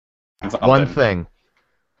something. One thing.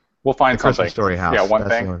 We'll find The something. Christmas Story house. Yeah, one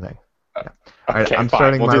That's thing. the only thing. Yeah. All right, Okay, I'm fine.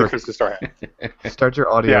 starting We'll my do the Christmas Story. start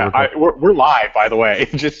your audio Yeah, recording. we're live, by the way,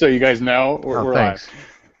 just so you guys know. We're Thanks. live.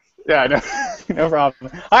 Yeah, no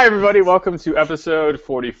problem. Hi, everybody. Welcome to episode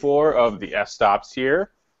 44 of the F-Stops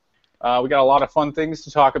here. We got a lot of fun things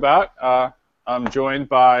to talk about. I'm joined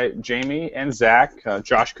by Jamie and Zach.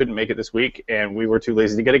 Josh couldn't make it this week, and we were too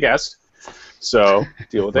lazy to get a guest. So,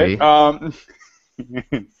 deal with it.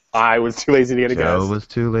 I was too lazy to get a guest. Joe was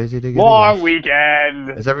too lazy to get a Long guest. weekend.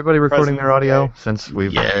 Is everybody recording their audio? Day. Since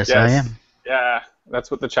we've Yes, I am. Yeah,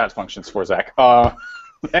 that's what the chat function's for, Zach.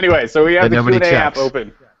 Anyway, so we have the Q&A app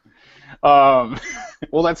open. Well,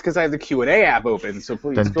 that's because I have the Q&A app open, so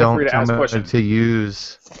please then feel free to ask questions. to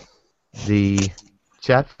use the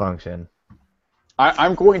chat function.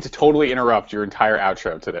 I'm going to totally interrupt your entire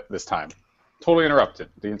outro this time. Totally interrupt it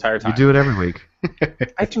the entire time. You do it every week.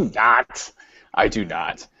 I do not. I do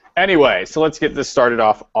not. Anyway, so let's get this started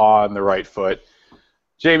off on the right foot.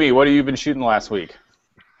 Jamie, what have you been shooting last week?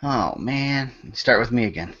 Oh, man. Start with me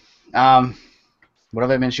again. What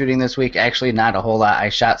have I been shooting this week? Actually, not a whole lot. I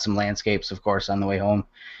shot some landscapes, of course, on the way home.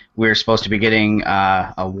 We were supposed to be getting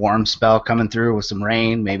a warm spell coming through with some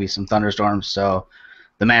rain, maybe some thunderstorms. So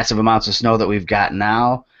the massive amounts of snow that we've got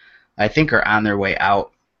now, I think, are on their way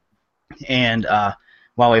out. And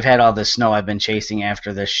while we've had all this snow, I've been chasing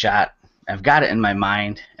after this shot. I've got it in my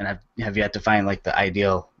mind, and I have yet to find like the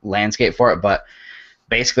ideal landscape for it. But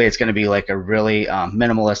basically, it's going to be like a really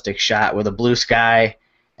minimalistic shot with a blue sky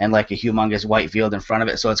and like a humongous white field in front of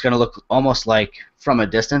it. So it's going to look almost like, from a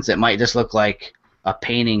distance, it might just look like a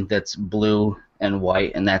painting that's blue and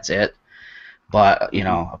white, and that's it. But, you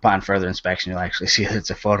know, upon further inspection, you'll actually see that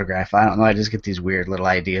it's a photograph. I don't know. I just get these weird little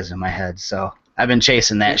ideas in my head. So I've been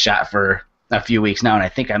chasing that shot for a few weeks now, and I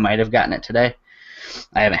think I might have gotten it today.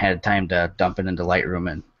 I haven't had time to dump it into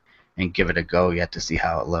Lightroom and give it a go yet to see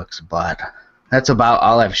how it looks. But that's about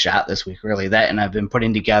all I've shot this week, really. That, and I've been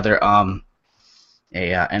putting together an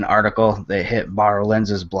article that hit Borrow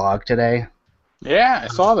Lenses blog today. Yeah, I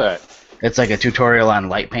saw that. It's like a tutorial on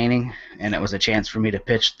light painting, and it was a chance for me to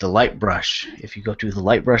pitch the light brush. If you go to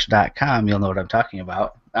thelightbrush.com, you'll know what I'm talking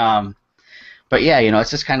about. But yeah, you know,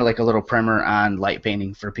 it's just kind of like a little primer on light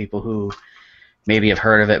painting for people who maybe have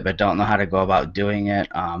heard of it but don't know how to go about doing it.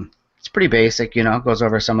 It's pretty basic, you know. It goes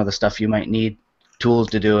over some of the stuff you might need, tools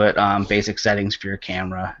to do it, basic settings for your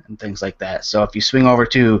camera, and things like that. So if you swing over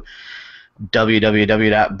to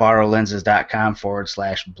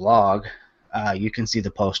www.borrowlenses.com/blog, you can see the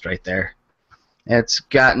post right there. It's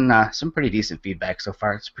gotten some pretty decent feedback so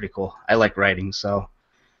far. It's pretty cool. I like writing, so.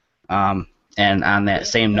 And on that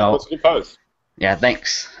same note. That's a good post. Yeah,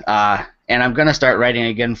 thanks. And I'm going to start writing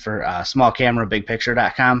again for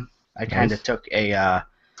smallcamerabigpicture.com. I kind of took a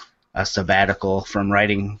sabbatical from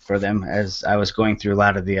writing for them as I was going through a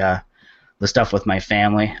lot of the stuff with my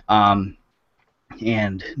family. And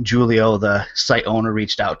Julio, the site owner,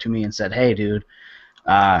 reached out to me and said, "Hey, dude,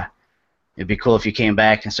 it'd be cool if you came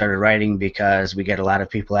back and started writing because we get a lot of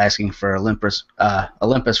people asking for Olympus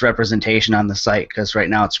representation on the site because right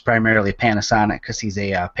now it's primarily Panasonic because he's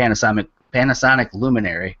a Panasonic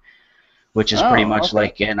luminary, which is pretty much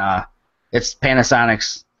like it's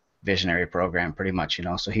Panasonic's visionary program pretty much, you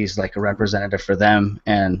know. So he's like a representative for them,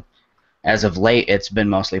 and as of late, it's been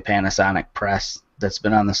mostly Panasonic press that's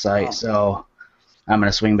been on the site. Oh. So I'm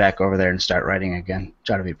gonna swing back over there and start writing again.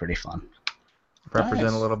 Try to be pretty fun.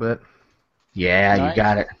 Represent a little bit. Yeah, nice. You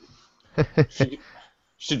got it.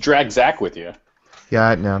 Should drag Zach with you.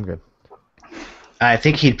 Yeah, no, I'm good. I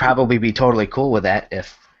think he'd probably be totally cool with that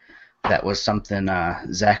if that was something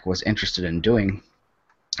Zach was interested in doing.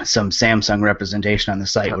 Some Samsung representation on the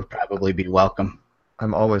site would probably be welcome.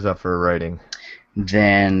 I'm always up for writing.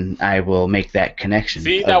 Then I will make that connection.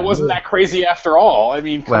 See, that wasn't that crazy after all. I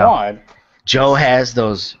mean, come on. Joe has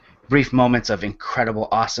those brief moments of incredible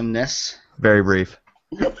awesomeness. Very brief.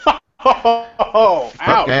 Oh,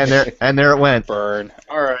 ouch. And there it went. Burn.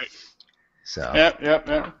 All right. So.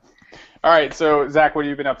 Yep. All right, so Zach, what have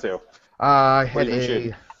you been up to? I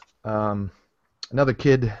had another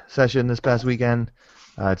kid session this past weekend.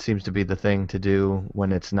 It seems to be the thing to do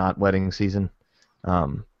when it's not wedding season.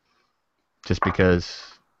 Just because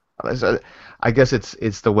I guess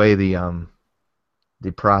it's the way the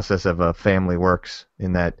process of a family works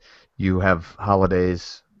in that you have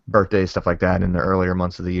holidays, birthdays, stuff like that in the earlier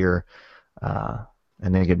months of the year, and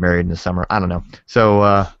then get married in the summer. I don't know. So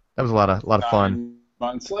that was a lot of fun.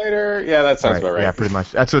 Months later, yeah, that sounds about right. Yeah, pretty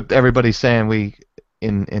much. That's what everybody's saying. We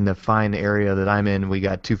in the fine area that I'm in, we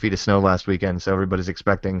got 2 feet of snow last weekend, so everybody's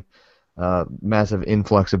expecting massive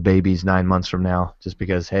influx of babies 9 months from now, just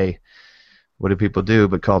because, hey, what do people do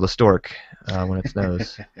but call the stork when it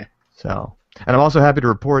snows? So, and I'm also happy to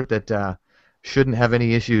report that shouldn't have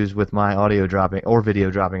any issues with my audio dropping or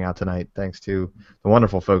video dropping out tonight, thanks to the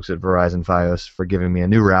wonderful folks at Verizon Fios for giving me a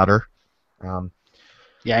new router.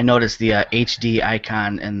 Yeah, I noticed the HD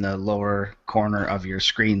icon in the lower corner of your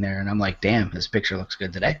screen there, and I'm like, damn, this picture looks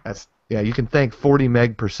good today. Yeah, you can thank 40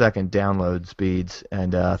 meg per second download speeds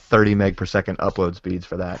and 30 meg per second upload speeds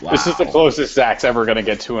for that. Wow. This is the closest Zach's ever going to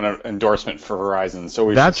get to an endorsement for Verizon, so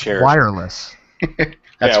we should cherish. That's wireless.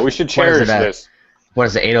 Yeah, we should cherish this. What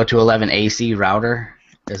is it? 802.11 AC router?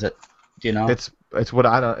 Is it? Do you know? It's what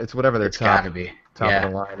I don't. It's whatever their top of the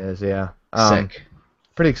line is. Yeah. Sick.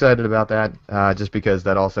 Pretty excited about that. Just because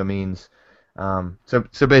that also means.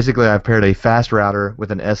 So basically, I've paired a fast router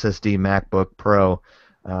with an SSD MacBook Pro.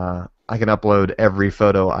 I can upload every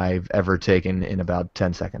photo I've ever taken in about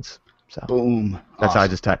 10 seconds. So boom. That's how I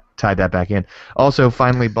just tied that back in. Also,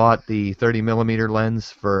 finally bought the 30mm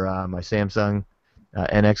lens for my Samsung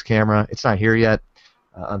NX camera. It's not here yet.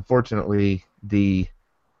 Unfortunately, the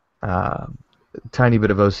tiny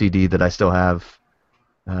bit of OCD that I still have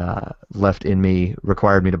left in me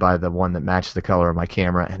required me to buy the one that matched the color of my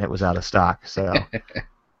camera, and it was out of stock. So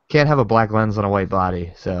can't have a black lens on a white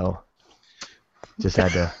body. So just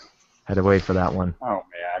had to wait for that one. Oh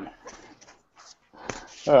man.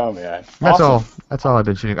 Oh man. That's awesome. That's all I've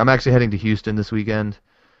been shooting. I'm actually heading to Houston this weekend.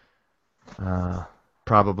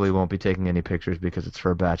 Probably won't be taking any pictures because it's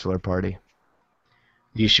for a bachelor party.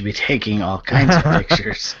 You should be taking all kinds of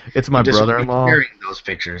pictures. It's my brother-in-law. Sharing those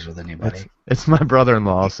pictures with anybody. It's my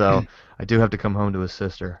brother-in-law, so I do have to come home to his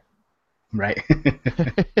sister. Right.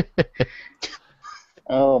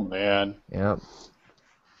 Oh man. Yep.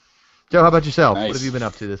 Joe, how about yourself? Nice. What have you been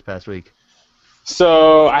up to this past week?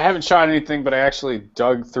 So I haven't shot anything, but I actually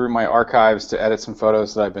dug through my archives to edit some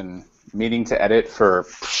photos that I've been meaning to edit for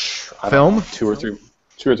film? 2 or 3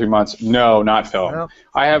 months. No, not film. No.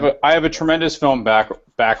 I have a tremendous film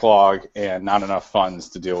backlog and not enough funds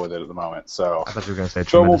to deal with it at the moment. So I thought you were going to say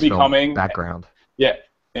film will tremendous be film coming. Background. Yeah.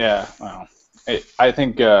 Well, I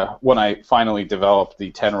think when I finally develop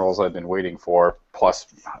the 10 rolls I've been waiting for, plus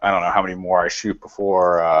I don't know how many more I shoot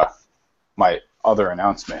before my other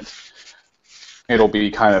announcement, it'll be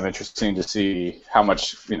kind of interesting to see how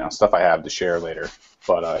much stuff I have to share later.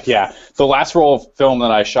 But yeah, the last roll of film that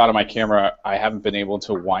I shot on my camera, I haven't been able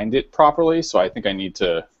to wind it properly, so I think I need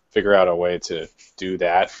to figure out a way to do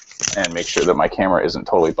that and make sure that my camera isn't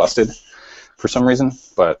totally busted for some reason.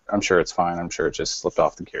 But I'm sure it's fine. I'm sure it just slipped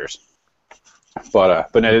off the gears.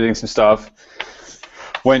 But been editing some stuff.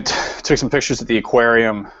 Took some pictures at the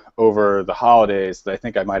aquarium over the holidays that I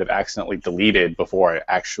think I might have accidentally deleted before I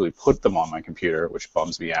actually put them on my computer, which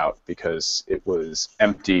bums me out because it was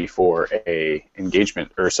empty for a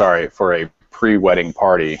pre-wedding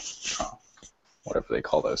party, whatever they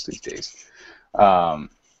call those these days.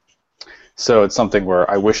 So it's something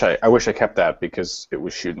where I wish I kept that because it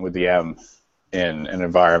was shooting with the M in an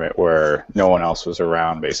environment where no one else was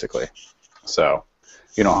around, basically. So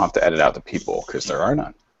you don't have to edit out the people because there are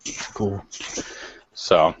none. Cool.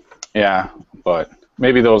 So, yeah, but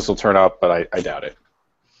maybe those will turn up, but I doubt it.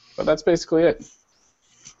 But that's basically it.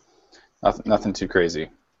 Nothing too crazy.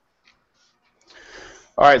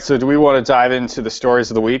 All right, so do we want to dive into the stories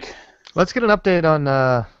of the week? Let's get an update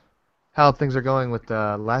on how things are going with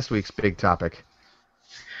last week's big topic.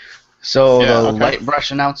 So the light brush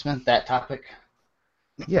announcement, that topic?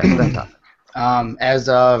 Yeah, that topic. As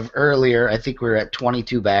of earlier, I think we were at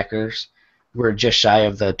 22 backers. We're just shy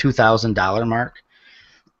of the $2,000 mark.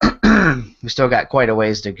 We still got quite a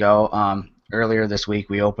ways to go. Earlier this week,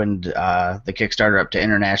 we opened the Kickstarter up to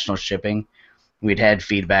international shipping. We'd had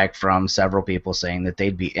feedback from several people saying that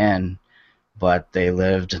they'd be in, but they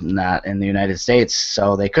lived not in the United States,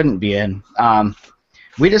 so they couldn't be in.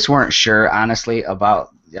 We just weren't sure, honestly, about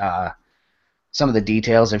some of the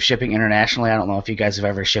details of shipping internationally. I don't know if you guys have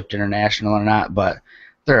ever shipped international or not, but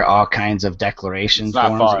there are all kinds of declaration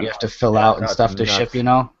forms that you have to fill out and stuff to ship,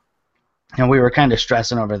 And we were kind of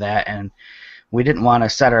stressing over that, and we didn't want to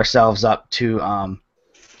set ourselves up to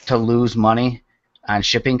lose money on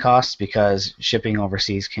shipping costs because shipping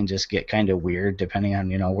overseas can just get kind of weird depending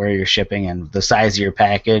on where you're shipping and the size of your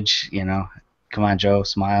package. Come on, Joe,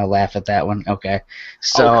 smile, laugh at that one. Okay,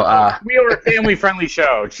 so we are a family-friendly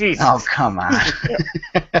show. Jeez. Oh, come on.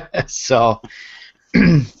 So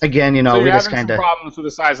again, so we just kind of problems with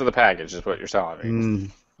the size of the package, is what you're telling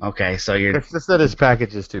me. Okay, so you're. It's just that his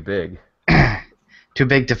package is too big. Too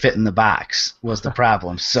big to fit in the box was the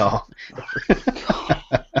problem. So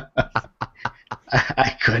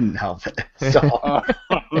I couldn't help it. So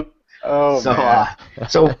Oh, So,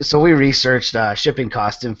 man. so we researched shipping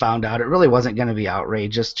costs and found out it really wasn't going to be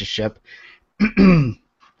outrageous to ship. Again,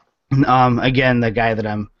 the guy that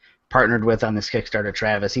I'm partnered with on this Kickstarter,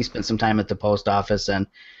 Travis, he spent some time at the post office and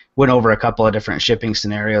went over a couple of different shipping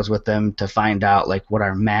scenarios with them to find out like what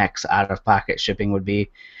our max out-of-pocket shipping would be,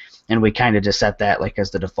 and we kind of just set that like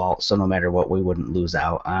as the default, so no matter what, we wouldn't lose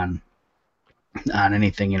out on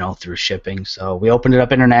anything, through shipping. So we opened it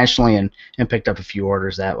up internationally and picked up a few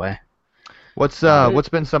orders that way. What's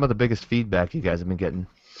been some of the biggest feedback you guys have been getting?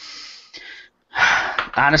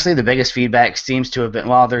 Honestly, the biggest feedback seems to have been,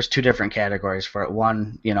 well, there's two different categories for it.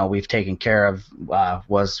 One, we've taken care of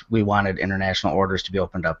was we wanted international orders to be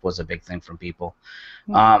opened up was a big thing from people.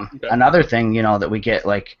 Okay. Another thing, that we get,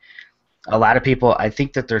 like, a lot of people, I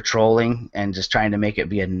think that they're trolling and just trying to make it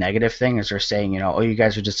be a negative thing, is they're saying, oh, you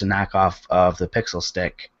guys are just a knockoff of the Pixel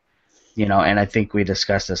Stick, and I think we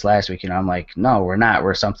discussed this last week, I'm like, no, we're not.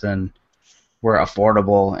 We're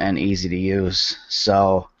affordable and easy to use.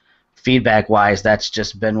 So feedback-wise, that's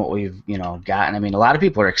just been what we've, gotten. I mean, a lot of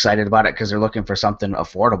people are excited about it because they're looking for something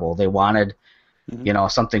affordable. They wanted,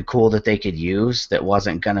 something cool that they could use that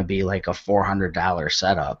wasn't going to be like a $400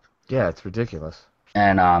 setup. Yeah, it's ridiculous.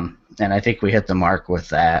 And I think we hit the mark with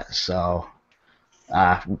that. So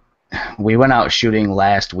we went out shooting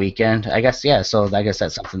last weekend. I guess, yeah, so I guess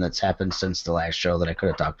that's something that's happened since the last show that I could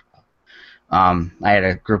have talked about. I had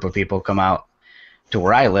a group of people come out to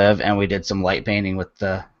where I live, and we did some light painting with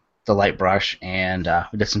the light brush, and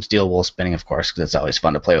we did some steel wool spinning, of course, because it's always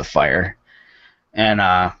fun to play with fire. And,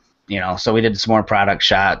 so we did some more product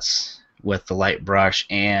shots with the light brush,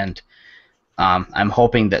 and I'm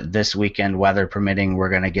hoping that this weekend, weather permitting, we're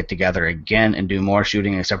going to get together again and do more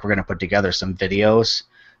shooting, except we're going to put together some videos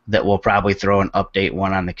that we'll probably throw an update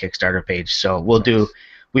one on the Kickstarter page. So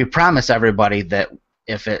we promise everybody that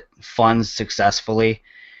if it funds successfully,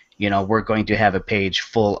 we're going to have a page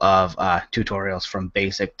full of tutorials from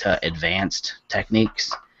basic to advanced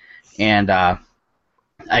techniques. And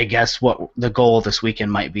I guess what the goal this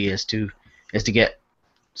weekend might be is to get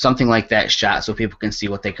something like that shot so people can see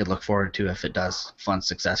what they could look forward to if it does fund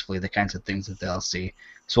successfully, the kinds of things that they'll see.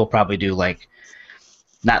 So we'll probably do like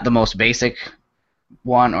not the most basic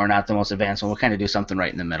one or not the most advanced one. We'll kind of do something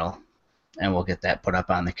right in the middle, and we'll get that put up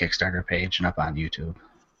on the Kickstarter page and up on YouTube.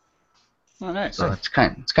 Oh, nice. So it's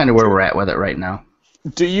kind of where we're at with it right now.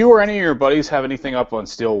 Do you or any of your buddies have anything up on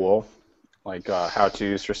steel wool, like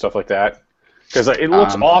how-tos or stuff like that? Because it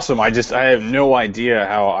looks awesome. I have no idea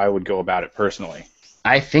how I would go about it personally.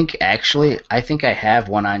 I think I have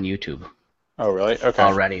one on YouTube. Oh, really? Okay.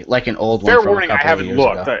 Already, like an old one. Fair from a warning, I couple of haven't years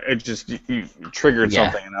looked. ago. It just you triggered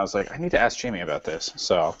something, and I was like, I need to ask Jamie about this.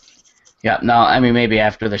 So. Yeah, no, I mean, maybe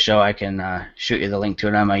after the show I can shoot you the link to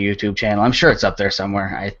it on my YouTube channel. I'm sure it's up there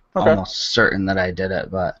somewhere. I'm almost certain that I did it,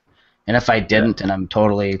 and if I didn't and I'm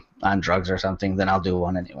totally on drugs or something, then I'll do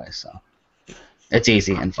one anyway. So it's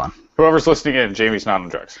easy and fun. Whoever's listening in, Jamie's not on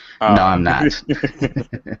drugs. No, I'm not.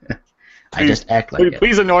 I just act like it.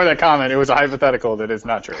 Please ignore that comment. It was a hypothetical that is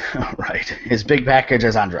not true. Right. His big package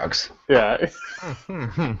is on drugs. Yeah.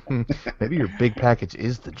 Maybe your big package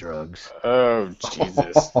is the drugs. Oh,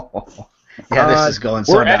 Jesus. Yeah, this is going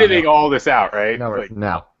so We're editing downhill. all this out, right? No, Like,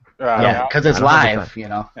 no. Yeah, because it's I don't have live,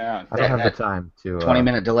 Yeah. I don't have the time to.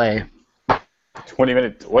 20-minute delay.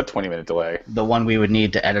 20-minute delay? The one we would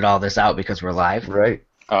need to edit all this out because we're live. Right.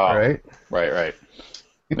 Oh, Right. right.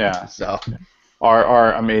 Yeah. So,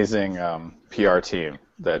 Our amazing PR team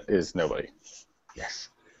that is nobody. yes.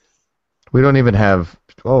 We don't even have.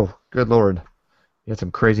 Oh, good lord! You had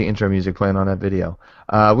some crazy intro music playing on that video.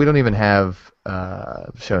 We don't even have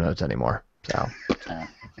show notes anymore. So, Yeah.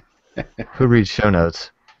 who reads show notes?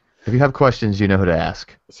 If you have questions, you know who to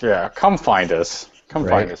ask. So, yeah, come find us. Come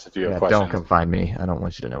Right. find us if you have Yeah, questions. don't come find me. I don't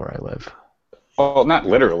want you to know where I live. Well, not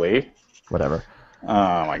literally. Whatever.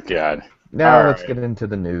 Oh, my God. Now All let's right. get into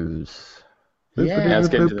the news. Yeah, let's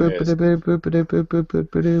get into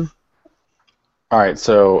the news. All right,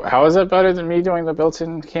 so how is that better than me doing the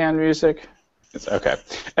built-in canned music? It's okay.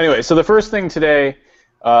 Anyway, so the first thing today,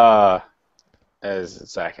 as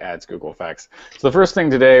Zach adds Google Facts, so the first thing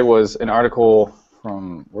today was an article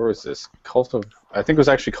from, where was this? I think it was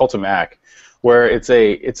actually Cult of Mac, where it's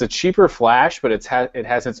a cheaper flash, but it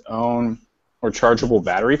has its own rechargeable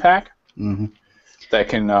battery pack. Mm-hmm. That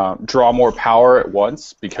can draw more power at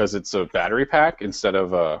once because it's a battery pack instead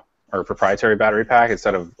of or a proprietary battery pack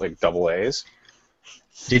instead of like AA's.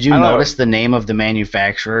 Did you I don't know. notice the name of the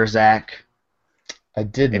manufacturer, Zach? I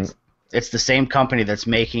didn't. It's the same company that's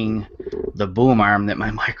making the boom arm that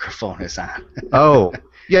my microphone is on. Oh,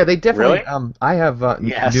 yeah, they definitely. Really? I have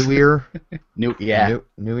Yes. New Ear. New Ear, yeah.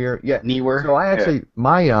 New Ear. Yeah. Newer. So I actually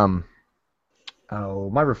my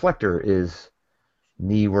my reflector is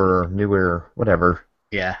newer, whatever.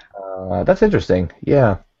 Yeah. That's interesting.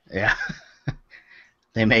 Yeah. Yeah.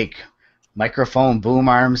 They make microphone boom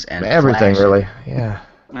arms and Everything, flash really. Yeah.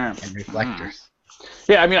 Yeah. and reflectors.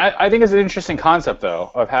 Yeah, I mean, I think it's an interesting concept,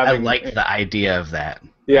 though, of I having... like the idea of that.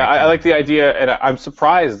 Yeah, I like the idea, and I'm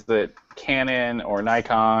surprised that Canon or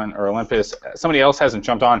Nikon or Olympus, somebody else hasn't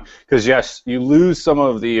jumped on, because yes, you lose some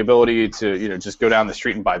of the ability to just go down the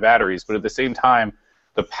street and buy batteries, but at the same time,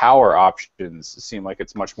 the power options seem like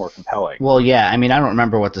it's much more compelling. Well, yeah, I mean, I don't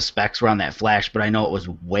remember what the specs were on that flash, but I know it was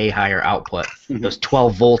way higher output. It was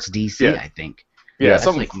 12 volts DC, Yeah. I think. Yeah, That's,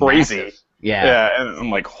 something like, crazy. massive. Yeah. Yeah, and I'm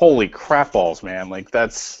like, holy crap balls, man! Like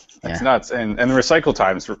that's nuts, and the recycle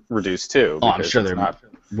time's reduced too. Oh, I'm because sure it's they're not...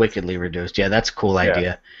 wickedly reduced. Yeah, that's a cool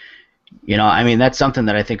idea. I mean, that's something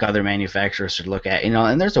that I think other manufacturers should look at.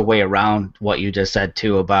 And there's a way around what you just said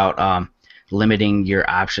too about limiting your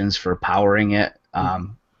options for powering it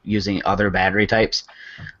using other battery types.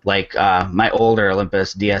 Like my older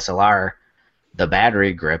Olympus DSLR, the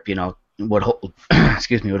battery grip, would hold,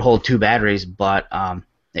 would hold 2 batteries, but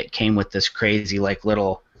it came with this crazy like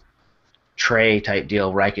little tray type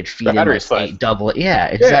deal where I could feed in like 8 double. Yeah,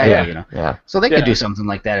 exactly. Yeah. So they could do something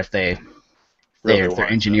like that if they. Really If their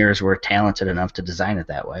engineers were talented enough to design it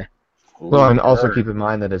that way. Well, and also keep in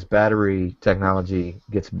mind that as battery technology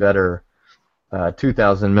gets better,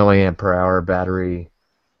 2,000 milliamp per hour battery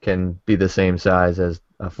can be the same size as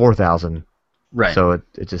a 4,000. Right. So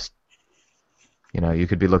it just, you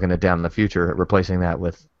could be looking at down in the future at replacing that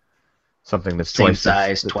with something that's same twice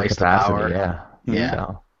size, the twice the capacity. power. Yeah. Yeah.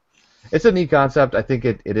 So, it's a neat concept. I think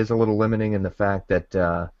it is a little limiting in the fact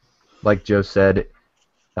that, like Joe said,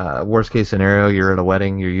 worst case scenario, you're at a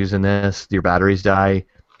wedding, you're using this, your batteries die.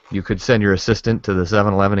 You could send your assistant to the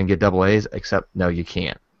 7-Eleven and get double A's, except no, you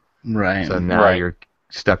can't. Right. So now you're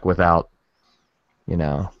stuck without,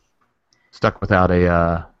 without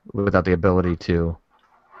the ability to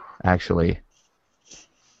actually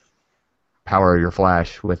power your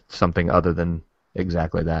flash with something other than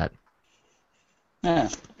exactly that. Yeah.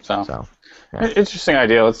 So yeah. Interesting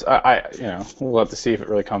idea. We'll have to see if it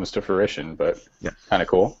really comes to fruition, but kind of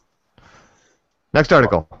cool. Next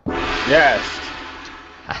article. Yes.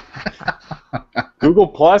 Google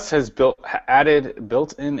Plus has added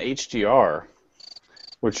built-in HDR,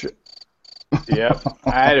 which, I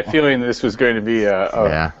had a feeling this was going to be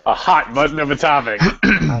a hot button of a topic.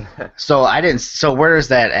 So where is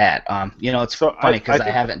that at? It's funny because I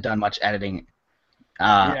haven't done much editing.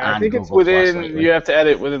 I think Google it's within. Plus you have to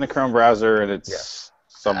edit within the Chrome browser, and it's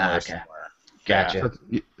somewhere. Okay. Gotcha.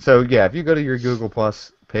 So if you go to your Google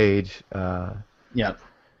Plus page, Yep.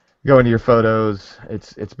 go into your photos.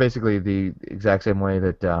 It's basically the exact same way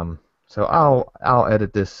that. So I'll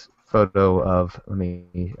edit this photo of. Let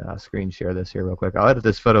me screen share this here real quick. I'll edit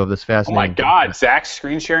this photo of this fascinating. Oh my God! Zach's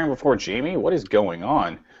screen sharing before Jamie. What is going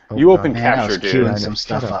on? You open Capture, dude. I was queuing some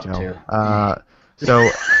stuff up too. So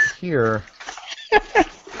here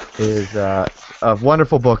is a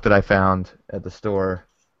wonderful book that I found at the store.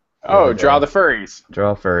 Oh, Draw the Furries.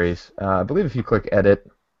 Draw Furries. I believe if you click Edit,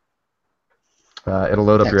 it'll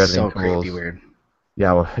load up your editing tools. That's so crazy weird.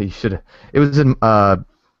 Yeah, well, you should. It was in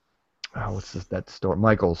what's that store?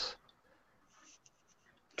 Michael's.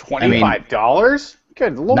 $25?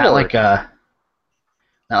 Good lord! Not like I'm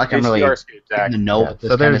really Zach. in the know. Yeah,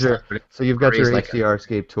 so there's so you've got your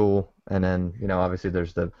HDRscape tool, and then obviously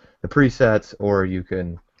there's the presets, or you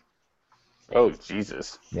can. Oh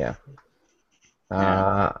Jesus! Yeah.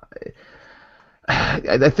 I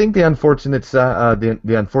think the unfortunate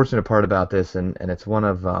the unfortunate part about this, and it's one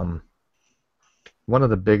of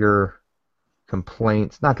the bigger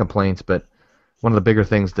not complaints, but one of the bigger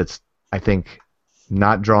things that's I think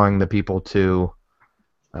not drawing the people to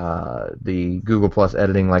the Google Plus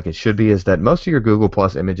editing like it should be is that most of your Google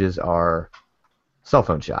Plus images are cell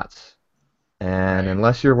phone shots, and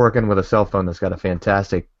unless you're working with a cell phone that's got a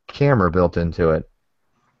fantastic camera built into it,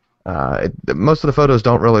 most of the photos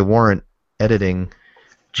don't really warrant editing.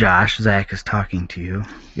 Josh, Zach is talking to you.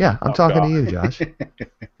 Yeah, I'm talking to you, Josh.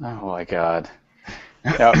 Oh my God.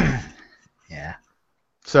 Yep. Yeah.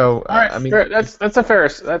 So all right, I mean, that's a fair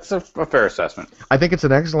assessment. I think it's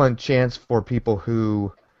an excellent chance for people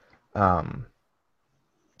who, upload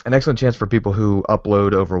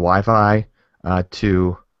over Wi-Fi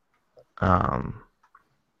to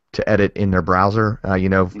edit in their browser.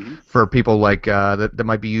 For people like that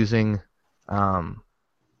might be using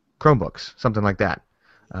Chromebooks, something like that,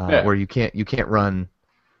 where you can't run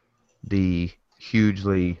the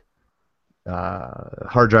hugely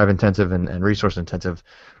hard drive intensive and resource intensive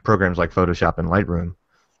programs like Photoshop and Lightroom.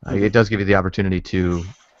 It does give you the opportunity to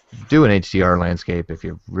do an HDR landscape if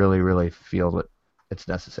you really, really feel that it's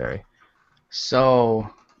necessary. So,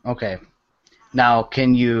 okay. Now,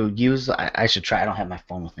 can you use... I should try. I don't have my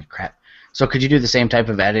phone with me. Crap. So could you do the same type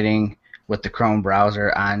of editing with the Chrome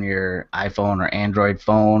browser on your iPhone or Android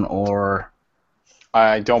phone, or...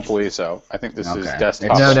 I don't believe so. I think this is Okay.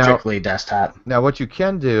 desktop. It's No, no. strictly desktop. Now, what you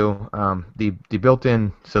can do, the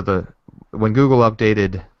built-in, when Google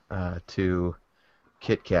updated to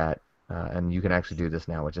KitKat, and you can actually do this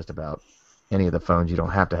now with just about any of the phones. You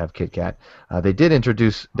don't have to have KitKat.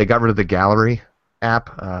 They got rid of the Gallery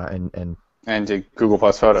app, And to Google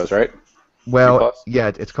Plus Photos, right? well, yeah,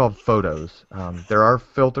 it's called Photos. There are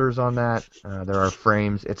filters on that. There are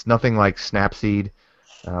frames. It's nothing like Snapseed,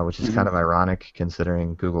 which is kind of ironic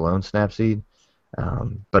considering Google owns Snapseed.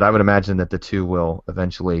 But I would imagine that the two will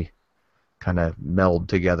eventually kind of meld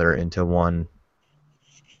together into one,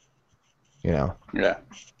 Yeah.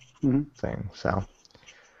 thing. So,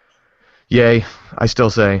 yay! I still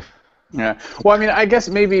say. Yeah. Well, I mean, I guess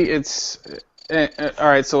maybe it's... all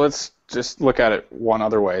right, so let's just look at it one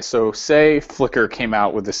other way. So say Flickr came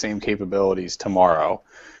out with the same capabilities tomorrow.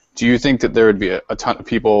 Do you think that there would be a ton of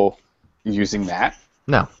people using that?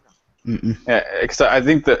 No. Because I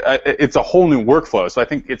think that it's a whole new workflow. So I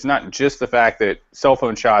think it's not just the fact that cell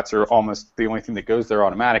phone shots are almost the only thing that goes there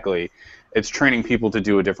automatically. It's training people to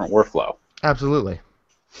do a different workflow. Absolutely.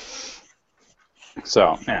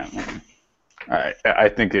 So, yeah. All right. I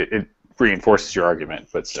think it reinforces your argument,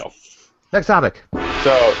 but still. Next topic.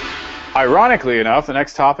 So, ironically enough, the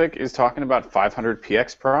next topic is talking about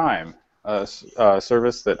 500px Prime, a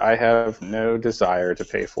service that I have no desire to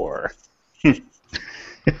pay for.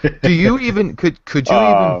 Do you even could you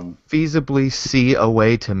even feasibly see a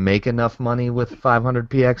way to make enough money with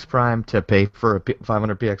 500px Prime to pay for a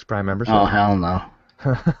 500px Prime membership? Oh, hell no.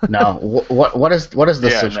 No. What is the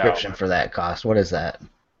Yeah, subscription no. for that cost? What is that?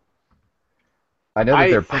 I know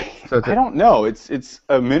that I don't know. It's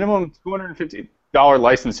a minimum $250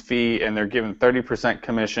 license fee, and they're giving 30%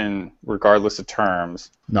 commission regardless of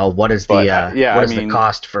terms. No, what is But, the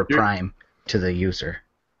cost for Prime to the user?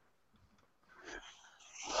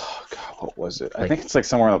 Oh, God, what was it? I think it's like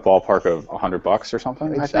somewhere in the ballpark of $100 or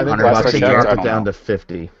something. I I think think $100 last I a they year. checked, dropped I it don't down know. to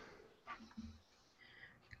 50.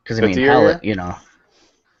 Because I mean, 50 hell, area?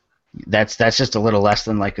 that's just a little less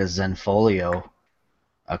than like a Zenfolio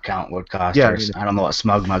account would cost. Yeah, Or, I mean- I don't know what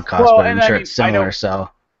SmugMug costs, Well, but I'm and I sure mean, it's similar. I know- So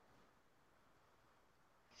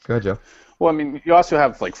Go ahead, Joe. Well, I mean, you also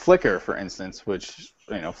have like Flickr, for instance, which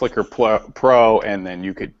Flickr Pro, and then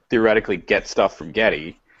you could theoretically get stuff from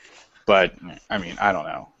Getty. But I mean, I don't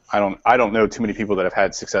know. I don't know too many people that have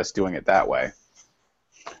had success doing it that way.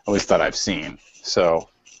 At least that I've seen. So,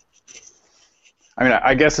 I mean,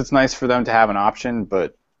 I guess it's nice for them to have an option,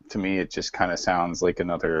 but to me, it just kind of sounds like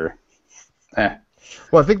another.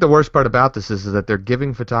 Well, I think the worst part about this is that they're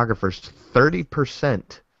giving photographers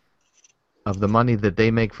 30% of the money that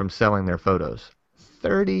they make from selling their photos.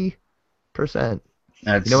 30%.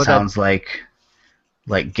 that You know what sounds like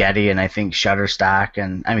Getty and I think Shutterstock,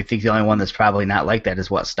 and I think the only one that's probably not like that is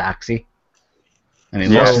what Stocksy. I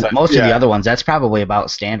mean, Yes, most of the yeah. other ones, that's probably about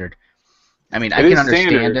standard. I mean, I It can is understand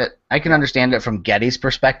standard. it. I can understand it from Getty's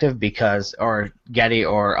perspective or Getty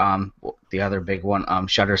or the other big one,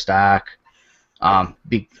 Shutterstock.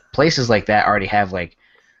 Places like that already have like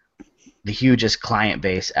the hugest client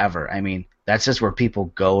base ever. I mean, that's just where people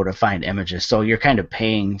go to find images. So you're kind of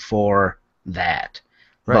paying for that.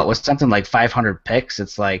 Right. But with something like 500 pics,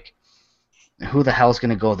 it's like, who the hell's going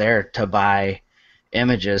to go there to buy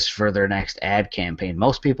images for their next ad campaign?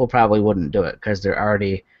 Most people probably wouldn't do it because they're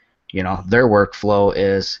already, their workflow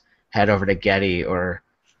is head over to Getty or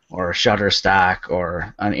Shutterstock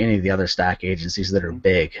or on any of the other stock agencies that are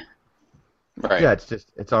big. Right. Yeah,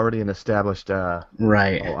 it's already an established.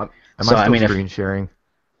 Right. Am So, I I still mean, screen sharing?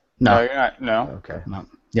 No, No. you're not. No. Okay.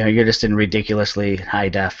 Yeah, you're just in ridiculously high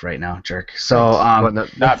def right now, jerk. So, Well, no,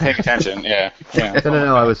 Not paying attention. Yeah.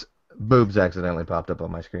 no. I was boobs accidentally popped up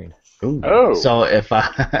on my screen. ooh. Oh. So if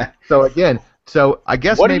So again, I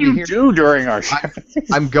guess What do maybe you here do during our show?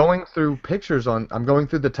 I'm going through I'm going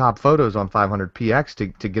through the top photos on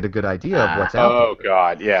 500px to get a good idea of what's out Oh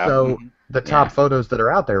God, yeah. there. So the top photos that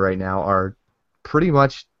are out there right now are pretty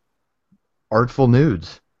much artful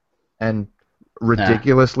nudes and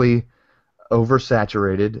ridiculously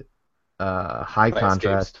oversaturated, high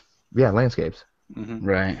contrast. Yeah, landscapes. Mhm.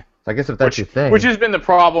 right. I guess if that's your thing. Which has been the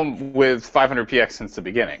problem with 500px since the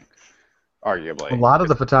beginning, arguably. A lot of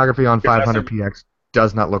the photography on Because that's 500px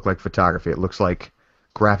does not look like photography. It looks like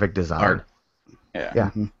graphic design. Art. Yeah. Yeah.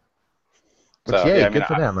 Mhm. Which, So, yeah, yeah, I good mean,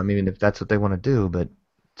 for them. I mean, if that's what they want to do, but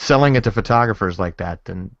selling it to photographers like that,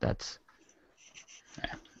 then that's...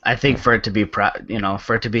 I think for it to be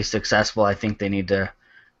for it to be successful, I think they need to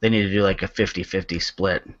do like a 50-50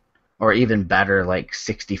 split, or even better, like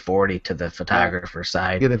 60-40 to the photographer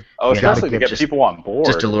side. Get it, Oh, you gotta especially to get just- people on board.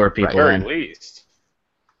 just to lure at the people very in. least.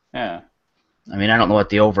 Yeah. I mean, I don't know what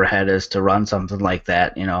the overhead is to run something like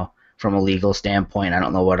that, from a legal standpoint. I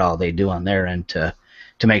don't know what all they do on their end to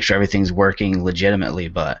make sure everything's working legitimately,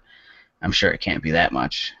 but I'm sure it can't be that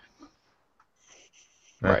much.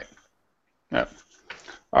 Right. Yep.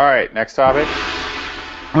 All right, next topic.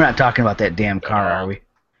 We're not talking about that damn car, are we?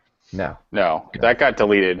 No. No, that got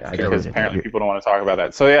deleted Yeah, I because deleted apparently that. people don't want to talk about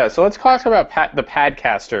that. So so let's talk about the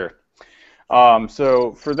Padcaster.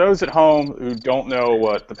 So for those at home who don't know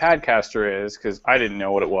what the Padcaster is, because I didn't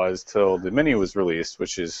know what it was till the Mini was released,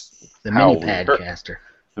 which is The how mini we heard- Padcaster.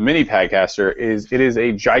 The Mini Padcaster is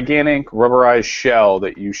a gigantic rubberized shell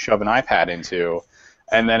that you shove an iPad into,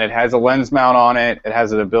 and then it has a lens mount on it. It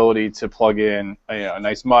has an ability to plug in a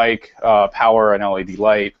nice mic, power an LED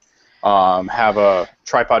light, have a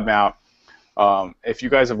tripod mount. If you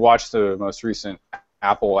guys have watched the most recent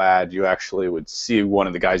Apple ad, you actually would see one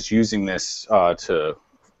of the guys using this to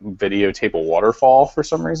videotape a waterfall for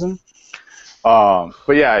some reason. But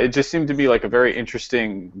yeah, it just seemed to be like a very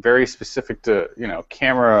interesting, very specific to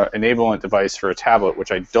camera enablement device for a tablet,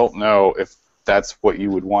 which I don't know if that's what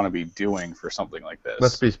you would want to be doing for something like this.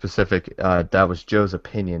 Let's be specific. That was Joe's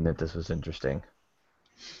opinion that this was interesting.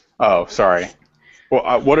 Oh, sorry.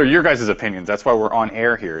 Well, what are your guys' opinions? That's why we're on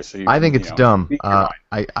air here. So I think it's dumb. speak your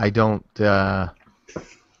mind. I don't.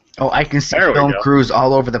 Oh, I can see There we film go. crews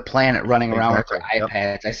all over the planet running around with their Exactly, yep.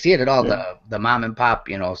 iPads. I see it at all the mom and pop,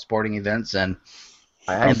 sporting events and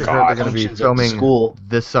I actually God, heard they're going to be functions at filming school.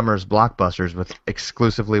 this summer's blockbusters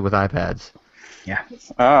exclusively with iPads.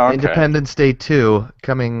 Oh, okay. Independence Day 2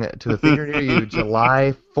 coming to the theater near you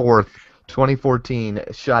July 4th, 2014,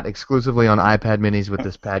 shot exclusively on iPad minis with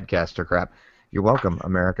this Padcaster crap. You're welcome,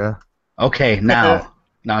 America. Okay, now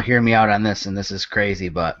hear me out on this, and this is crazy,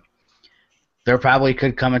 but there probably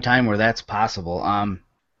could come a time where that's possible.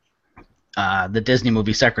 The Disney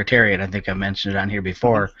movie Secretariat, I think I mentioned it on here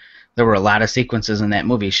before. Mm-hmm. There were a lot of sequences in that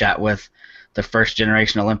movie shot with the first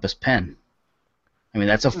generation Olympus pen. I mean,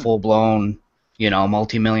 that's a full-blown,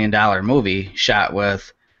 multi-million-dollar movie shot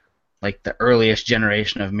with like the earliest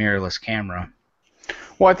generation of mirrorless camera.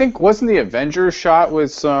 Well, I think wasn't the Avengers shot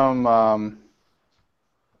with some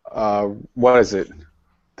what is it?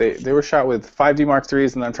 They were shot with 5D Mark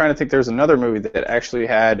IIIs, and I'm trying to think. There's another movie that actually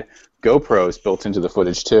had GoPros built into the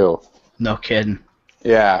footage too. No kidding.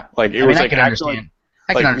 Yeah, like it was I like can actually. understand.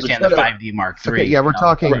 I can like, understand the 5D Mark III. Okay, yeah, we're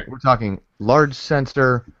talking Right. we're talking large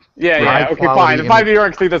sensor, Yeah, high okay, quality fine. The image. 5D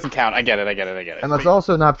Mark III doesn't count. I get it. and let's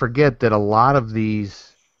also not forget that a lot of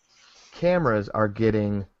these cameras are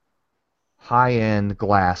getting high-end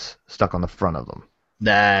glass stuck on the front of them.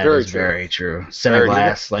 That Very is true. very true. Very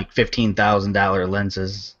Cineglass, like $15,000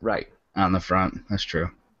 lenses Right. on the front. That's true.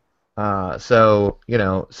 So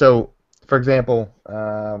for example,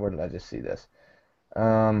 where did I just see this?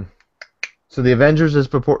 So the Avengers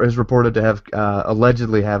is reported to have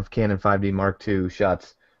allegedly have Canon 5D Mark II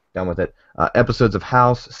shots done with it. Episodes of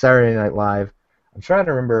House, Saturday Night Live. I'm trying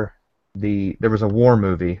to remember there was a war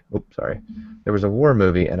movie. Oops, sorry. There was a war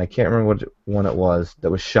movie, and I can't remember which one it was that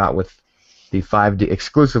was shot with the 5D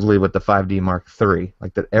exclusively with the 5D Mark III,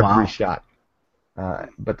 like that every Wow. shot.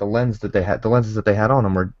 But the lenses that they had on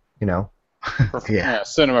them were, Yeah.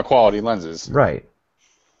 cinema quality lenses, right.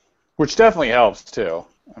 which definitely helps too.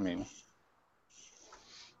 I mean,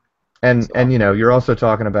 And you're also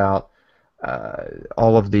talking about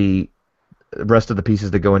all of the rest of the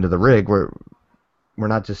pieces that go into the rig. We're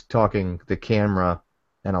not just talking the camera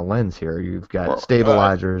and a lens here. You've got Well,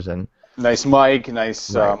 stabilizers and nice mic,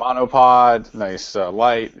 nice Right. monopod, nice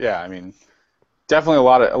light. Yeah, I mean, definitely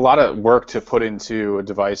a lot of work to put into a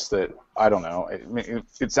device that I don't know.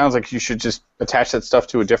 It sounds like you should just attach that stuff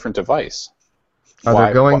to a different device. are Why-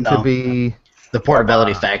 there going no. to be? The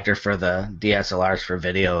portability factor for the DSLRs for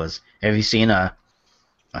video is. Have you seen a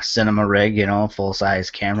cinema rig? Full size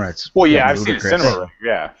camera. It's Well, yeah, I've seen a ludicrous. cinema rig,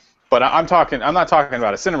 yeah, but I'm not talking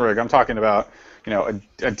about a cinema rig. I'm talking about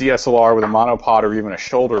a DSLR with a monopod or even a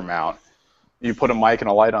shoulder mount. You put a mic and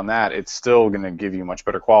a light on that, it's still going to give you much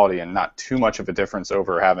better quality and not too much of a difference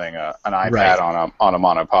over having an iPad Right. on a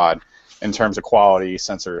monopod in terms of quality,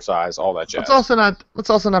 sensor size, all that jazz. Let's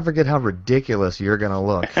also not forget how ridiculous you're gonna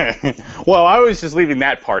look. Well, I was just leaving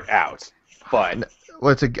that part out, but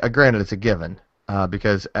Well, granted it's a given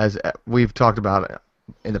because as we've talked about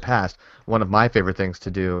in the past, one of my favorite things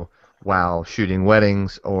to do while shooting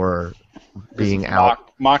weddings or being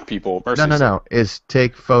out. mock people. Versus No. Is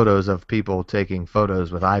take photos of people taking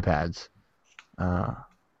photos with iPads.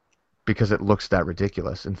 because it looks that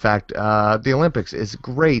ridiculous. In fact, the Olympics is a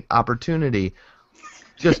great opportunity.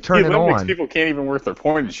 Just turn the it Olympics, on. people can't even worth their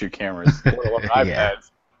point and shoot cameras, let alone Yeah.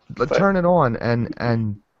 iPads. But turn it on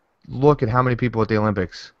and look at how many people at the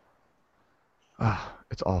Olympics.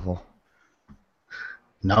 It's awful.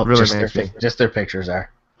 Nope, Really just their pictures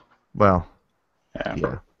are. Well,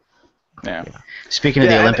 Yeah. yeah. Speaking of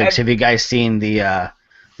Yeah, the and- Olympics, have you guys seen the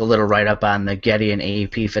little write-up on the Getty and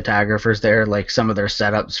AEP photographers there? Like some of their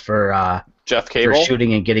setups for Jeff Cable.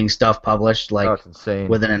 shooting and getting stuff published, Oh, like it's insane.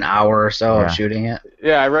 within an hour or so Yeah. of shooting it.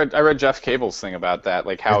 Yeah, I read Jeff Cable's thing about that,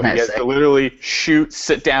 like how Isn't he that gets sick? to literally shoot,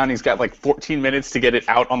 sit down. He's got like 14 minutes to get it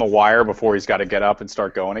out on the wire before he's got to get up and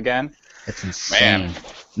start going again. It's insane. Man.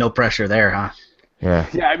 No pressure there, huh? Yeah.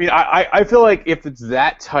 Yeah, I mean, I feel like if it's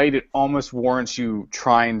that tight, it almost warrants you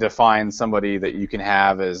trying to find somebody that you can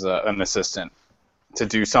have as an assistant to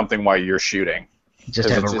do something while you're shooting. Just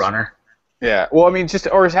 'Cause have a it's just- runner. Yeah, well, I mean,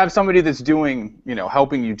 or have somebody that's doing,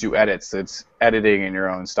 helping you do edits, that's editing in your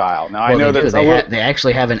own style. Now, I Well, know they do. that They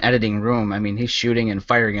actually have an editing room. I mean, he's shooting and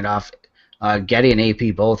firing it off. Getty and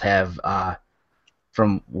AP both have,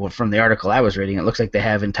 from the article I was reading, it looks like they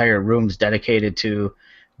have entire rooms dedicated to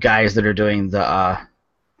guys that are doing the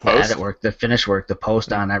Post? edit work, the finish work, the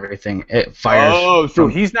post on everything. It fires. Oh, so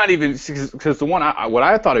he's not even, because the one what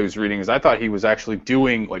I thought he was reading is I thought he was actually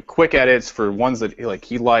doing like quick edits for ones that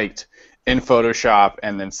he liked in Photoshop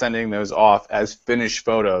and then sending those off as finished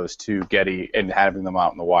photos to Getty and having them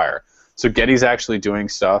out in the wire. So Getty's actually doing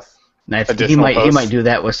stuff. And I think he additional might posts? do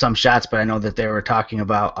that with some shots, but I know that they were talking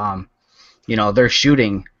about they're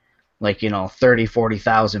shooting like 30,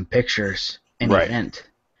 40,000 pictures in Right. event,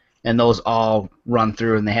 and those all run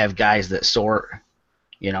through, and they have guys that sort,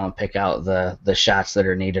 and pick out the shots that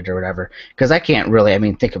are needed or whatever. Because I can't really, I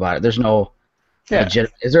mean, think about it. There's no Yeah.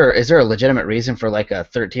 is there a legitimate reason for like a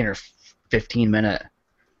 13 or 15-minute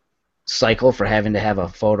cycle for having to have a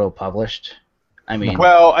photo published? I mean,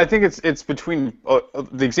 Well, I think it's between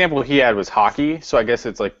the example he had was hockey, so I guess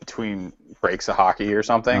it's like between breaks of hockey or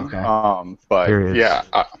something. Okay. But Periods.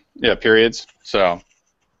 yeah, periods. So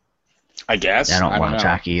I guess I don't watch know.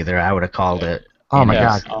 hockey either. I would have called it. Oh my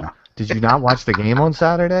Yes. God! Did you not watch the game on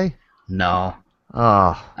Saturday? No,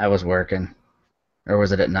 Oh, I was working. Or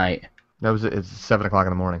was it at night? it's 7 o'clock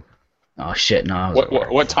in the morning. Oh shit, no. I was at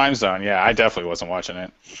work. What time zone? Yeah, I definitely wasn't watching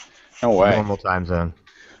it. No way. Normal time zone.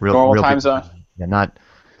 Normal time people- zone? Yeah, not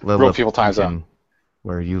Real people time zone.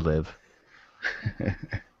 where you live.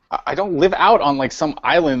 I don't live out on like some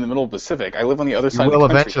island in the middle of the Pacific. I live on the other side You of will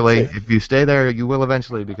the country. eventually. That's it. If you stay there, you will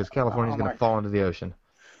eventually because California's Oh going my- to fall into the ocean.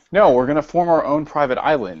 No, we're gonna form our own private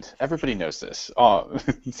island. Everybody knows this.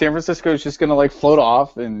 San Francisco is just gonna like float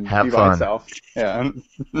off and Have be by fun. itself. Yeah.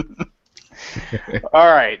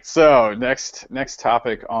 All right. So next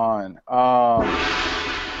topic on. All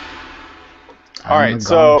right, On the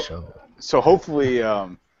so- Gong Show. So hopefully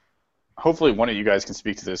one of you guys can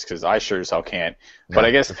speak to this because I sure as hell can't. But Yeah,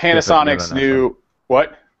 I guess let's skip it, Panasonic's give it a new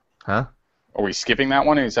what? Huh? Are we skipping that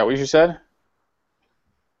one? Is that what you said?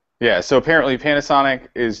 Yeah. So apparently Panasonic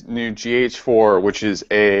is new GH4, which is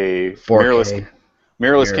a 4K.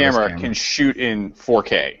 mirrorless camera, camera. can shoot in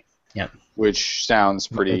 4K. Yep. Which sounds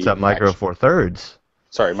pretty. It's a Micro Four Thirds.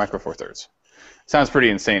 Sorry, Micro Four Thirds. Sounds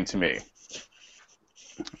pretty insane to me.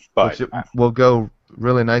 But Which will go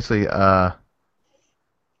really nicely on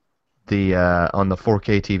the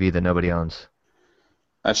 4K TV that nobody owns.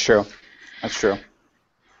 that's true. That's true.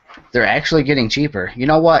 They're actually getting cheaper. You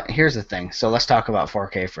know what? Here's the thing. So let's talk about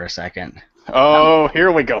 4K for a second. Oh,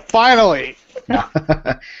 here we go. Finally. No,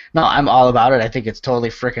 no, I'm all about it. I think it's totally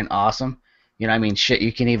freaking awesome. I mean, shit,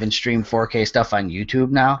 you can even stream 4K stuff on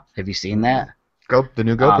YouTube now. Have you seen that? The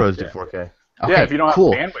new GoPros do yeah. 4K. Okay, Yeah, if you don't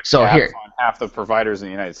cool. have bandwidth So caps here, on half the providers in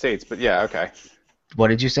the United States. But yeah, okay. what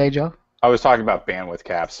did you say, Joe? I was talking about bandwidth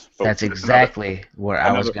caps. But That's it's exactly where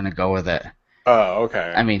I was another- going to go with it. Oh,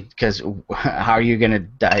 okay. I mean, because how are you going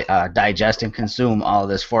to digest and consume all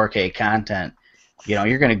this 4K content?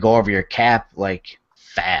 You're going to go over your cap like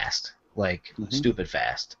fast, like Mhm. stupid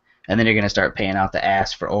fast, and then you're going to start paying out the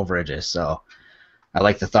ass for overages. So I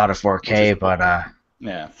like the thought of 4K, but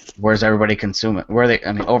yeah. where's everybody consuming?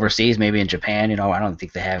 I mean, overseas, maybe in Japan, I don't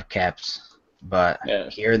think they have caps, but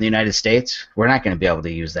Yeah. here in the United States, we're not going to be able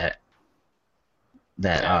to use that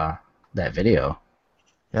video.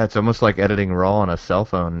 Yeah, it's almost like editing RAW on a cell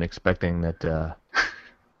phone and expecting that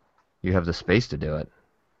you have the space to do it.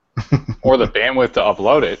 Or the bandwidth to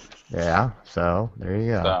upload it. Yeah, so there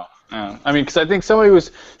you go. So, yeah. I mean, because I think somebody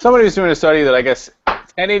was doing a study that I guess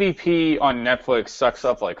 1080p on Netflix sucks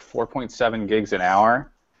up like 4.7 gigs an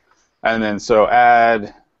hour, and then so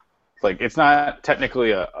add like it's not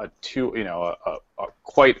technically a two, you know, a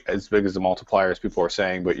quite as big as the multiplier as people are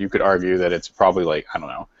saying, but you could argue that it's probably like, I don't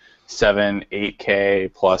know, 7,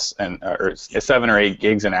 8K plus, or 7 or 8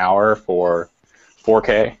 gigs an hour for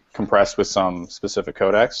 4K compressed with some specific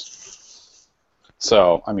codecs.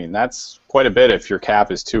 So, I mean, that's quite a bit if your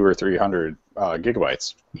cap is 200 or 300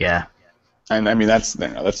 gigabytes. Yeah. And I mean, that's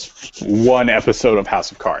one episode of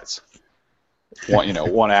House of Cards.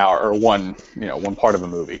 1 hour or one part of a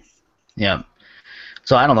movie. Yeah.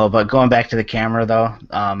 So I don't know, but going back to the camera though,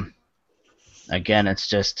 again, it's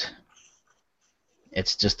just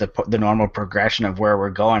the normal progression of where we're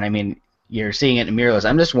going. I mean, you're seeing it in mirrorless.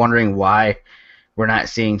 I'm just wondering why we're not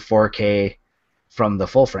seeing 4K from the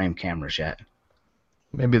full frame cameras yet.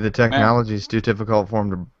 Maybe the technology is too difficult for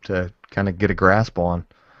them to kind of get a grasp on.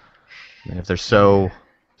 And if they're so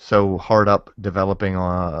hard up developing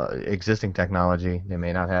existing technology, they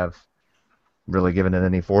may not have really given it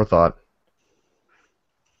any forethought.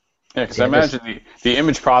 Yeah, because I imagine the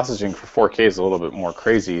image processing for 4K is a little bit more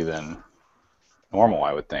crazy than normal,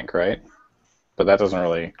 I would think, right? But that doesn't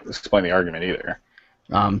really explain the argument either.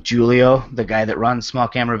 Julio, the guy that runs Small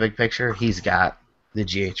Camera Big Picture, he's got the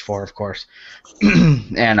GH4, of course.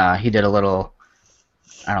 And he did a little,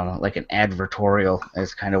 I don't know, like an advertorial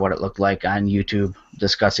is kind of what it looked like on YouTube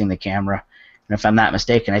discussing the camera. And if I'm not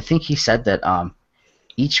mistaken, I think he said that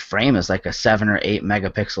each frame is like a 7 or 8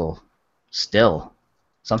 megapixel still,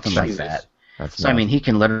 something like that. That's so, I mean, he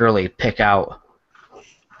can literally pick out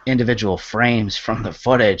individual frames from the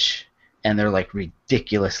footage, and they're like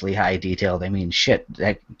ridiculously high detailed. I mean, shit,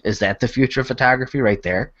 is that the future of photography right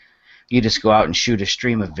there? You just go out and shoot a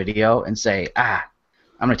stream of video and say, I'm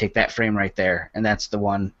going to take that frame right there, and that's the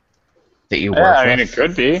one that you work with. I mean, it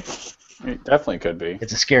could be. It definitely could be.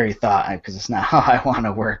 It's a scary thought because it's not how I want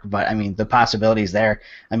to work, but, I mean, the possibility's there.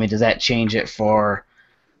 I mean, does that change it for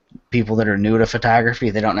people that are new to photography?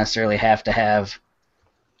 They don't necessarily have to have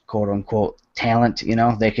quote-unquote talent, you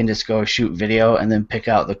know? They can just go shoot video and then pick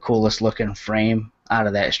out the coolest looking frame out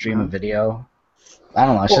of that stream of video. I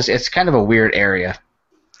don't know. It's kind of a weird area.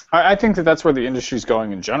 I think that's where the industry's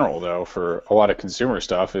going in general, though, for a lot of consumer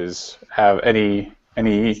stuff, is have any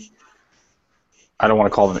I don't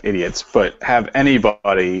want to call them idiots, but have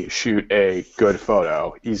anybody shoot a good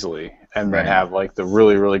photo easily, and then have like the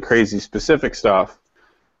really, really crazy specific stuff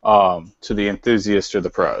to the enthusiasts or the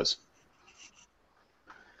pros.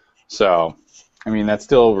 So, I mean, that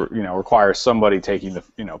still requires somebody taking the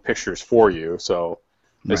pictures for you. So,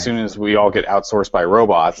 as soon as we all get outsourced by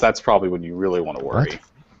robots, that's probably when you really want to worry.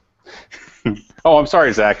 Oh, I'm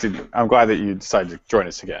sorry, Zach. I'm glad that you decided to join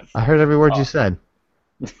us again. I heard every word you said.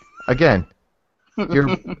 Again, what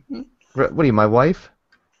are you, my wife?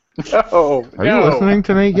 No. Are you listening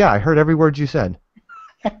to me? Yeah, I heard every word you said.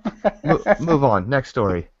 Move on. Next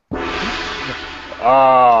story.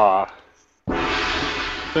 So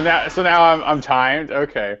now I'm timed.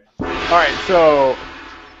 Okay. All right. So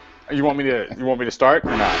you want me to start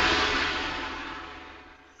or not?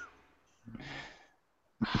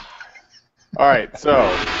 All right.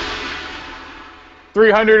 So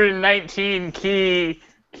 319 key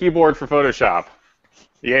keyboard for Photoshop.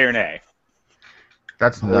 Yay or nay?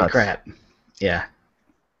 That's nuts. Holy crap. Yeah.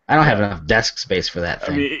 I don't have enough desk space for that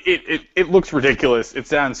thing. I mean, it looks ridiculous. It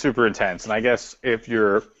sounds super intense. And I guess if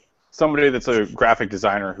you're somebody that's a graphic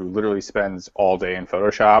designer who literally spends all day in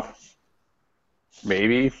Photoshop,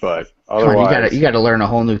 maybe, but otherwise, you got to learn a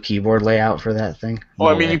whole new keyboard layout for that thing. Well,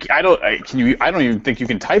 I mean, I don't even think you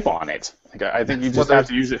can type on it. Like, I think you just have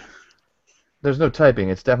to use it. There's no typing.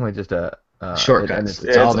 It's definitely just a shortcuts.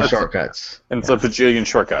 It's all the shortcuts. And it's a bajillion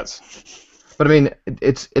shortcuts. But I mean,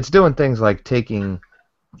 it's doing things like taking.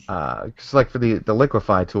 Cause like for the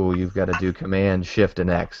Liquify tool, you've got to do Command, Shift, and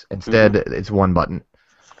X. Instead, it's one button,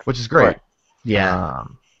 which is great. Right. Yeah.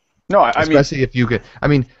 No, I mean, especially if you could. I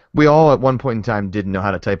mean, we all at one point in time didn't know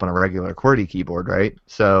how to type on a regular QWERTY keyboard, right?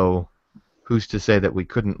 So, who's to say that we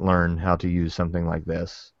couldn't learn how to use something like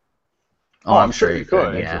this? Oh, I'm sure you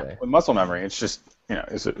could. Yeah. With muscle memory, it's just,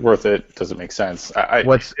 is it worth it? Does it make sense?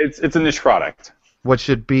 It's a niche product. What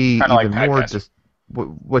should be Kinda even like more podcasts.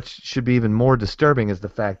 what should be even more disturbing is the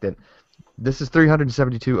fact that this is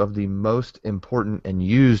 372 of the most important and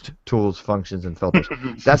used tools, functions, and filters.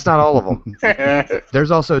 That's not all of them.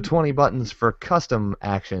 There's also 20 buttons for custom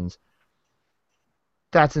actions.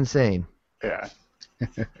 That's insane. Yeah.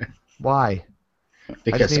 Why?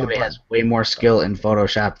 Because somebody has way more skill in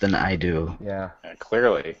Photoshop than I do. Yeah.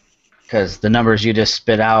 Clearly. Because the numbers you just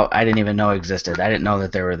spit out, I didn't even know existed. I didn't know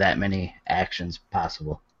that there were that many actions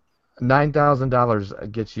possible.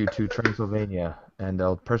 $9,000 gets you to Transylvania, and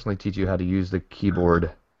they'll personally teach you how to use the keyboard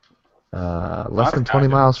Less than 20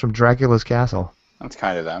 miles from Dracula's castle. That's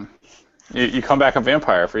kind of them. You come back a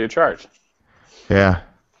vampire for your charge. Yeah.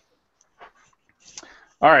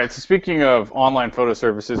 All right. So speaking of online photo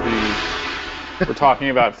services, we were talking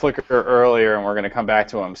about Flickr earlier, and we're going to come back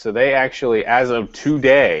to them. So they actually, as of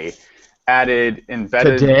today, added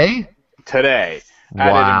embedded Today? added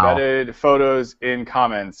Wow. embedded photos in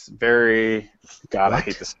comments. Very God, I What?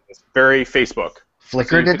 hate to say this. Very Facebook.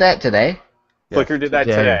 Flickr did that today? Flickr did that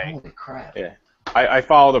today. Holy crap. Yeah. I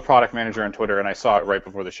follow the product manager on Twitter, and I saw it right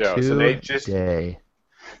before the show. So they just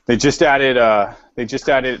added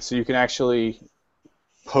it so you can actually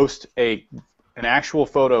post an actual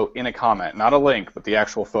photo in a comment, not a link, but the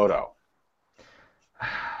actual photo. I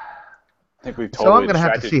think we've totally. So I'm going to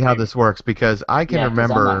have to see how this works because I can 'cause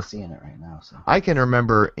remember. I'm not seeing it right now. So. I can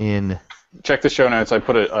remember in. Check the show notes. I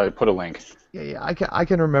put a link. Yeah, I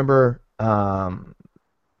can remember.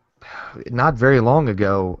 Not very long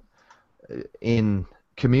ago, in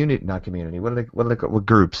not community. What do they call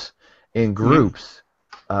groups? In groups,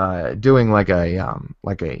 doing like a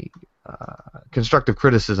constructive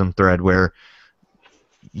criticism thread where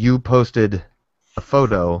you posted a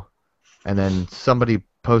photo, and then somebody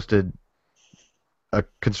posted a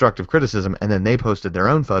constructive criticism, and then they posted their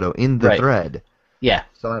own photo in the thread. Yeah.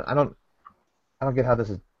 So I don't get how this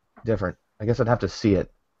is different. I guess I'd have to see it.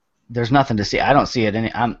 There's nothing to see. I don't see it any.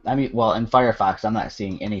 Well, in Firefox, I'm not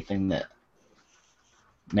seeing anything that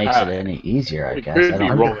makes it any easier. I guess. Could be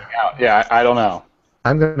rolling out. Yeah, I don't know.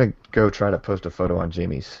 I'm gonna go try to post a photo on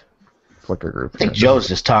Jamie's Flickr group. I think Joe's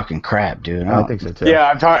just talking crap, dude. I think so too. Yeah,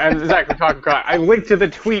 I'm exactly talking crap. I linked to the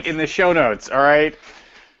tweet in the show notes. All right.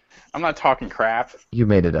 I'm not talking crap. You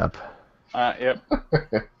made it up. Yep.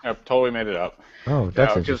 Yep. Totally made it up. Oh,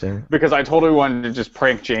 that's interesting. Because I totally wanted to just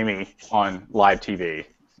prank Jamie on live TV.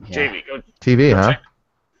 Yeah. Jamie, go. TV, huh?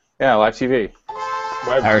 Yeah, live TV.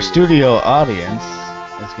 Web Our TV. studio audience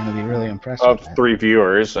is going to be really impressed Of with 3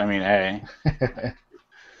 viewers. I mean, hey. that.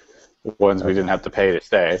 The ones we didn't have to pay to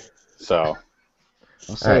stay. So. We'll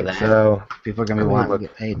All say right, that. so People are going to be wanting to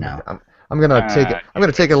get paid now. I'm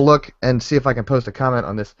gonna take a look and see if I can post a comment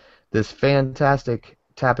on this fantastic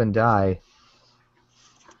tap and die.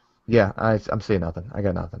 Yeah, I'm seeing nothing. I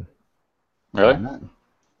got nothing. Really? Got nothing.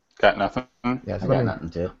 Got nothing? Yeah, I so, got nothing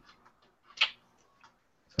too.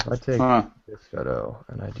 if I take Huh. this photo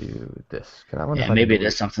and I do this, I wonder Yeah, if I maybe can it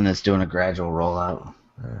is something that's doing a gradual rollout.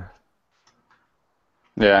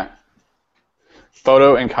 Yeah.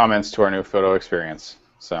 Photo and comments to our new photo experience.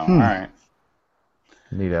 So, all right.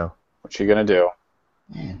 Neato. What you gonna do?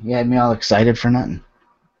 Man, you had me all excited for nothing.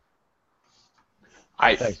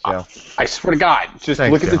 Thanks, Joe. I swear to God, just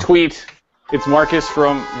Thanks, look at the Joe. tweet. It's Marcus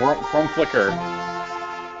from Flickr,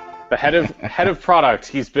 the head of product.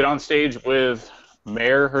 He's been on stage with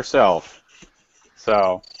Mayor herself.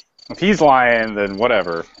 So if he's lying, then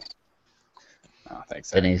whatever. Oh,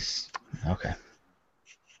 thanks. And he's okay.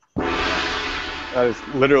 That is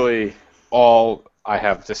literally all I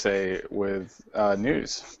have to say with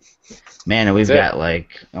news. Man, and we've That's got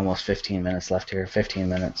like almost 15 minutes left here. 15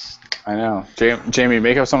 minutes. I know. Jamie,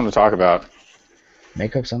 make up something to talk about.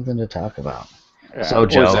 Make up something to talk about. Yeah. So, Or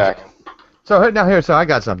Joe. Zach. So now here, so I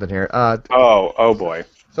got something here. Oh boy.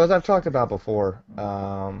 So as I've talked about before,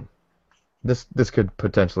 this could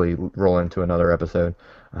potentially roll into another episode,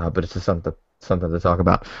 but it's just something to talk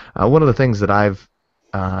about. One of the things that I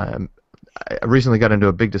recently got into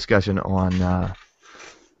a big discussion on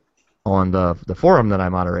the forum that I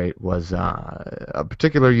moderate was a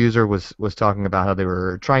particular user was talking about how they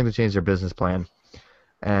were trying to change their business plan,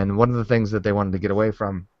 and one of the things that they wanted to get away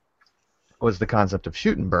from was the concept of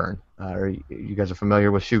shoot and burn. You guys are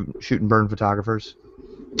familiar with shoot and burn photographers?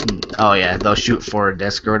 Oh yeah, they'll shoot for a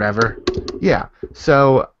disc or whatever. Yeah.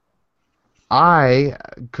 So I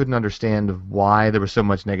couldn't understand why there was so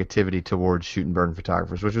much negativity towards shoot and burn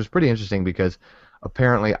photographers, which was pretty interesting because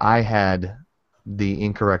apparently I had the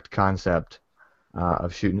incorrect concept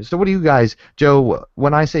of shooting. So what do you guys, Joe?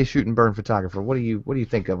 When I say shoot and burn photographer, what do you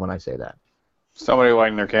think of when I say that? Somebody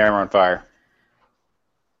lighting their camera on fire.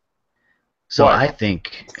 So What? I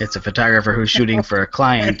think it's a photographer who's shooting for a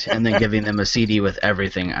client and then giving them a CD with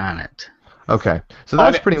everything on it. Okay. So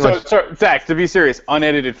that's pretty much. So, Zach, to be serious,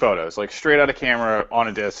 unedited photos, like straight out of camera on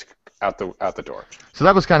a disc out the door. So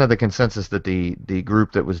that was kind of the consensus that the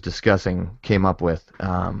group that was discussing came up with.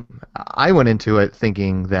 I went into it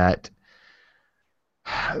thinking that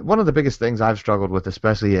one of the biggest things I've struggled with,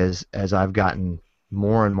 especially as I've gotten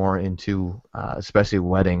more and more into, especially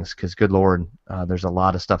weddings, because good Lord, there's a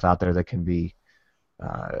lot of stuff out there that can be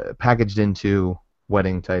packaged into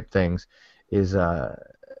wedding type things, is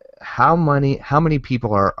how many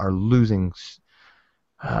people are losing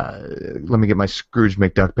let me get my Scrooge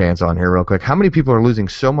McDuck pants on here real quick. How many people are losing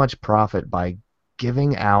so much profit by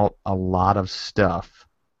giving out a lot of stuff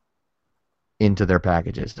into their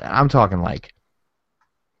packages? I'm talking like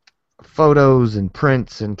photos and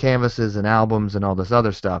prints and canvases and albums and all this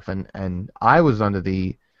other stuff. And I was under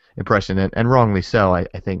the impression, and wrongly so, I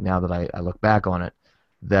think now that I look back on it,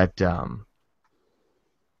 that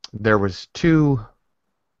there was two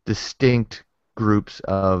distinct groups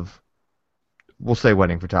of, we'll say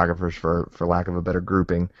wedding photographers for lack of a better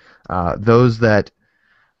grouping, those that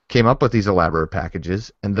came up with these elaborate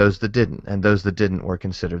packages and those that didn't. And those that didn't were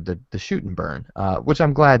considered the shoot and burn, which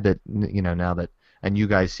I'm glad that, now that, and you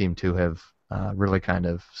guys seem to have really kind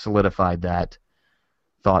of solidified that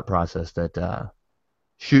thought process that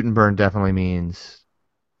shoot and burn definitely means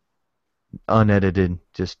unedited,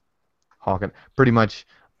 just hawking, pretty much,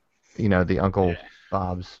 the Uncle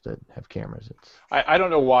Bobs that have cameras. I don't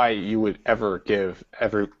know why you would ever give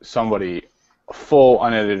somebody full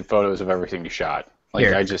unedited photos of everything you shot. Like,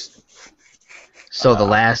 Here. I just... So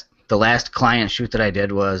the last client shoot that I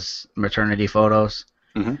did was maternity photos,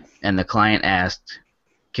 and the client asked,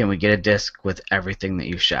 "Can we get a disc with everything that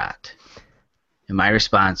you shot?" And my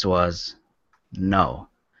response was, "No."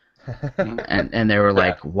 and they were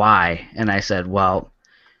like, "Why?" And I said, "Well,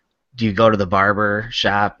 do you go to the barber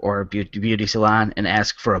shop or beauty salon and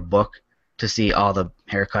ask for a book to see all the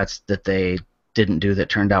haircuts that they didn't do that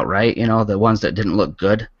turned out right? The ones that didn't look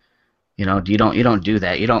good. You don't do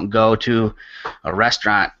that. You don't go to a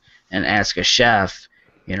restaurant and ask a chef,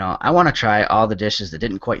 I want to try all the dishes that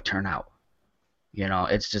didn't quite turn out.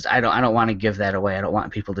 It's just I don't want to give that away. I don't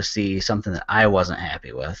want people to see something that I wasn't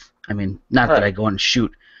happy with. I mean, not that I go and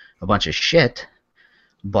shoot a bunch of shit,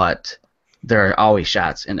 but there are always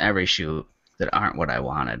shots in every shoot that aren't what I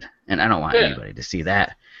wanted, and I don't want anybody to see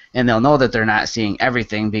that. And they'll know that they're not seeing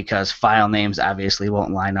everything because file names obviously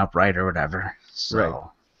won't line up right or whatever. So. Right.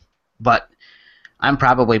 But I'm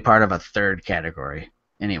probably part of a third category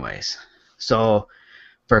anyways. So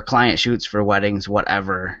for client shoots, for weddings,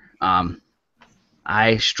 whatever,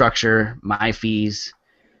 I structure my fees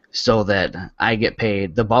so that I get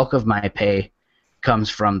paid. The bulk of my pay comes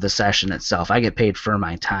from the session itself. I get paid for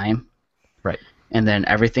my time. Right. And then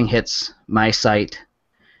everything hits my site,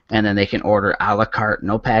 and then they can order a la carte,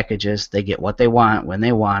 no packages. They get what they want when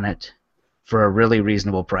they want it, for a really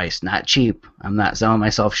reasonable price. Not cheap. I'm not selling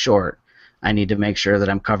myself short. I need to make sure that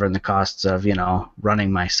I'm covering the costs of,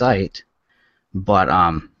 running my site. But,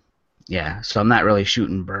 so I'm not really shoot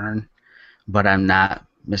and burn, but I'm not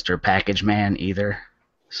Mr. Package Man either.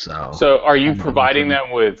 So are you providing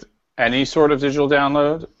them with any sort of digital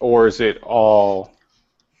download, or is it all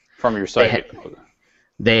from your site?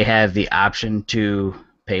 They have the option to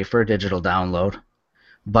pay for a digital download,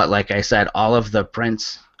 but like I said, all of the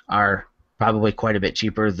prints are probably quite a bit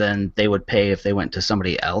cheaper than they would pay if they went to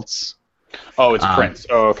somebody else. Oh, it's prints.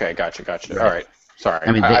 Oh, okay, gotcha. Right. All right, sorry.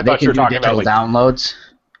 I mean, I they thought you were can do talking about digital downloads.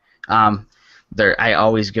 I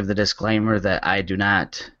always give the disclaimer that I do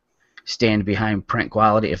not stand behind print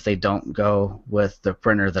quality if they don't go with the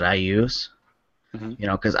printer that I use.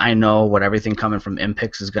 Because I know what everything coming from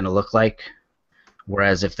Impix is going to look like,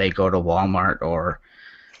 whereas if they go to Walmart or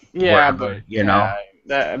wherever,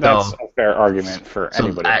 that's a fair argument for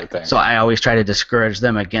anybody. I think. So I always try to discourage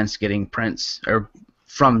them against getting prints or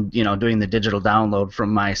from doing the digital download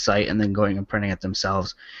from my site and then going and printing it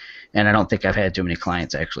themselves. And I don't think I've had too many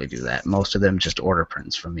clients actually do that. Most of them just order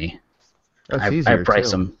prints from me. That's I easier,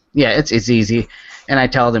 price too. them. Yeah, it's easy, and I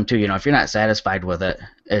tell them too. If you're not satisfied with it,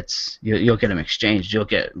 you'll get them exchanged. You'll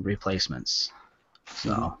get replacements.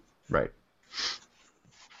 So Right.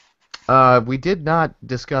 We did not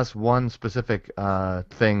discuss one specific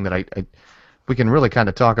thing that we can really kind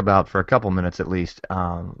of talk about for a couple minutes at least.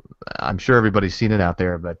 I'm sure everybody's seen it out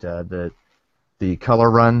there, but the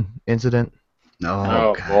Color Run incident.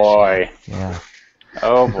 Oh gosh. boy. Yeah.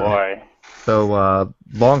 Oh boy. So,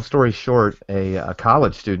 long story short, a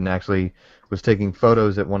college student actually was taking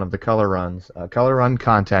photos at one of the Color Runs. Color Run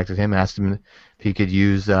contacted him, asked him if he could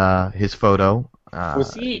use his photo.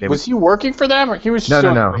 Was he working for them, or he was just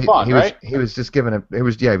No. doing it for fun, right? He was just giving it. He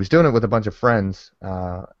was doing it with a bunch of friends,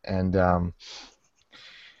 and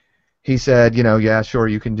he said, yeah, sure,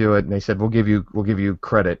 you can do it. And they said, we'll give you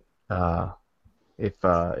credit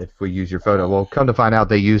if we use your photo. Well, come to find out,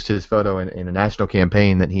 they used his photo in a national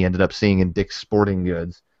campaign that he ended up seeing in Dick's Sporting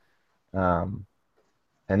Goods. And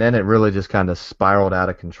then it really just kind of spiraled out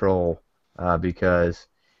of control because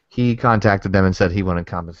he contacted them and said he wanted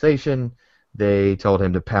compensation. They told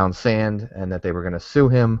him to pound sand and that they were going to sue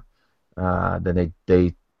him. Then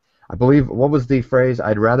they I believe, what was the phrase?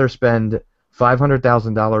 I'd rather spend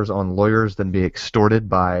 $500,000 on lawyers than be extorted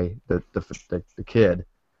by the kid.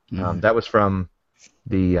 That was from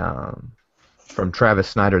Travis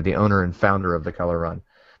Snyder, the owner and founder of the Color Run.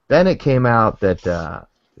 Then it came out that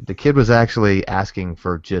the kid was actually asking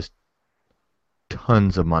for just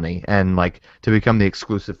tons of money and like to become the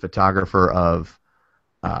exclusive photographer of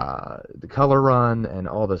the Color Run and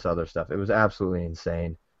all this other stuff. It was absolutely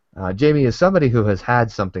insane. Jamie, as somebody who has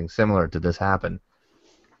had something similar to this happen,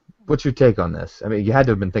 what's your take on this? I mean, you had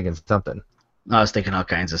to have been thinking something. I was thinking all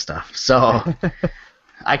kinds of stuff. So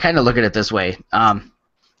I kind of look at it this way.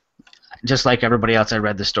 Just like everybody else, I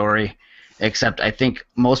read the story, except I think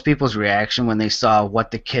most people's reaction when they saw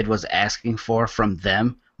what the kid was asking for from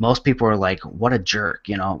them, most people were like, "What a jerk!"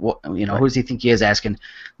 Right. Who does he think he is, asking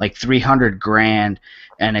like $300,000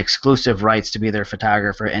 and exclusive rights to be their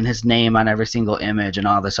photographer and his name on every single image and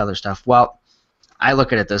all this other stuff? Well, I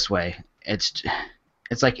look at it this way: it's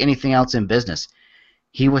like anything else in business.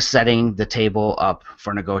 He was setting the table up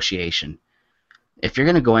for negotiation. If you're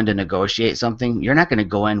going to go in to negotiate something, you're not going to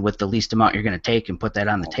go in with the least amount you're going to take and put that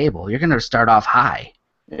on the table. You're going to start off high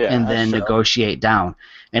and then negotiate down.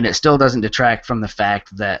 And it still doesn't detract from the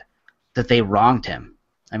fact that they wronged him.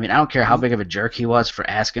 I mean, I don't care how big of a jerk he was for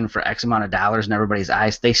asking for X amount of dollars in everybody's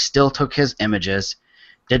eyes. They still took his images,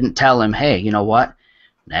 didn't tell him, hey, you know what?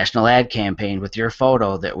 National ad campaign with your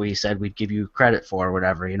photo that we said we'd give you credit for or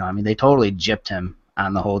whatever. I mean, they totally gypped him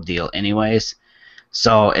on the whole deal anyways.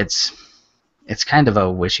 So it's kind of a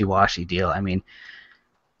wishy-washy deal. I mean,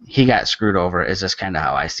 he got screwed over is just kind of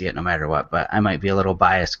how I see it no matter what, but I might be a little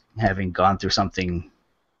biased having gone through something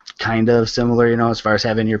kind of similar, as far as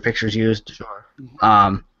having your pictures used. Sure.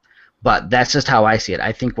 But that's just how I see it.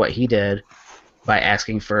 I think what he did by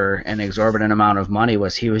asking for an exorbitant amount of money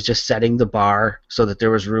was he was just setting the bar so that there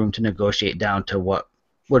was room to negotiate down to what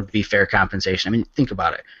would be fair compensation. I mean, think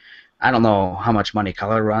about it. I don't know how much money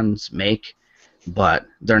Color Runs make, but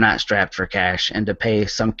they're not strapped for cash. And to pay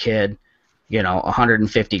some kid,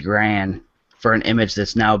 $150,000 for an image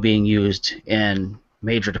that's now being used in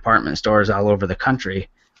major department stores all over the country,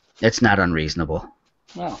 it's not unreasonable.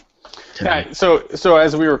 Wow. Yeah, so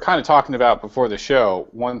as we were kind of talking about before the show,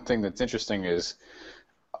 one thing that's interesting is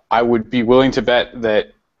I would be willing to bet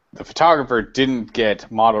that the photographer didn't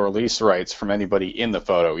get model release rights from anybody in the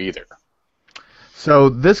photo either. So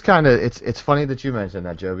this kind of it's funny that you mentioned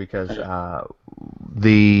that, Joe, because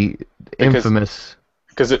the infamous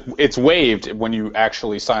because it's waived when you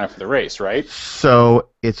actually sign up for the race, right? So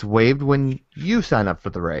it's waived when you sign up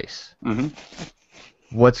for the race. Mm-hmm.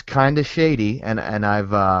 What's kind of shady, and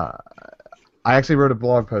I actually wrote a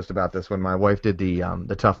blog post about this when my wife did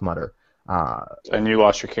the Tough Mudder. And you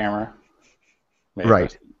lost your camera. Maybe.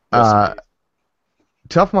 Right.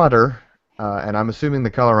 Tough Mudder. And I'm assuming the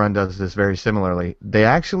Color Run does this very similarly. They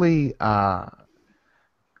actually,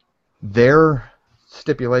 their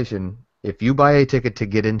stipulation, if you buy a ticket to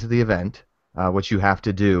get into the event, which you have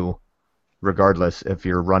to do regardless if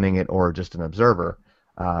you're running it or just an observer,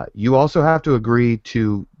 you also have to agree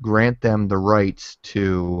to grant them the rights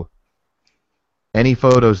to any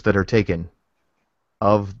photos that are taken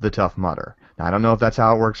of the Tough Mudder. Now, I don't know if that's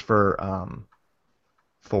how it works for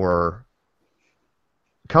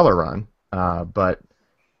Color Run. But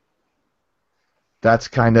that's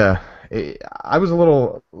kind of I was a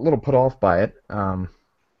little put off by it,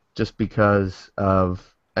 just because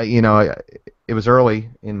of it was early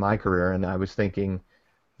in my career, and I was thinking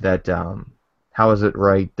that how is it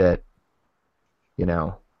right that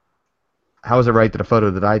how is it right that a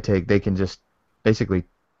photo that I take they can just basically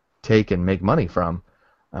take and make money from?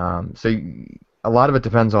 So a lot of it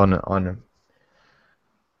depends on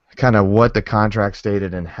kind of what the contract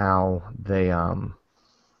stated and how they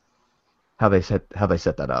set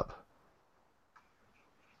that up.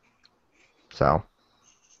 So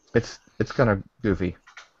it's kind of goofy.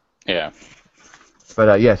 Yeah.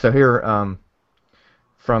 But yeah, so here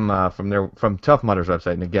from Tough Mudder's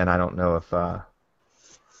website, and again I don't know if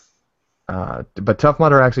but Tough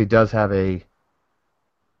Mudder actually does have a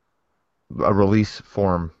release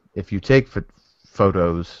form. If you take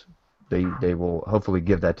photos, they will hopefully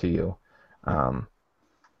give that to you.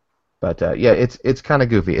 But yeah, it's kind of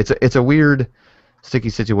goofy. It's a weird, sticky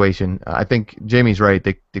situation. I think Jamie's right.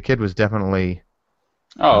 The kid was definitely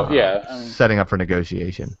setting up for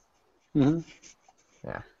negotiation. Mm-hmm.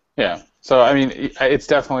 Yeah. Yeah. So I mean, it's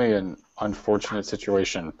definitely an unfortunate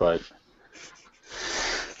situation, but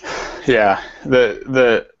yeah,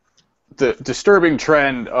 the disturbing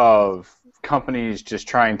trend of companies just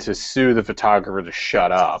trying to sue the photographer to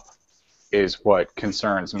shut up is what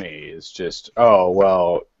concerns me. Is just, oh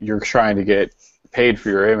well, you're trying to get paid for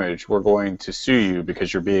your image, we're going to sue you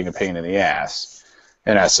because you're being a pain in the ass,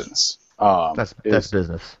 in essence. That's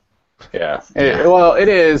business. Yeah. Yeah. Well, it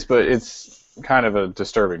is, but it's kind of a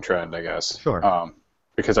disturbing trend, I guess. Sure.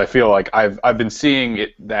 Because I feel like I've been seeing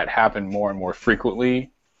that happen more and more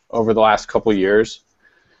frequently over the last couple of years.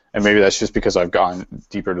 And maybe that's just because I've gone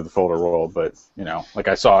deeper to the folder world, but like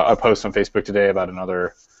I saw a post on Facebook today about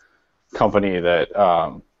another company that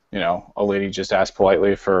a lady just asked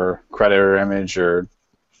politely for credit or image or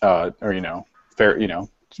fair,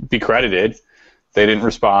 be credited. They didn't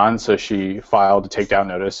respond, so she filed a takedown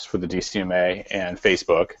notice for the DCMA and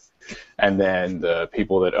Facebook. And then the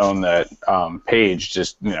people that own that page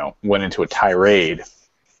just went into a tirade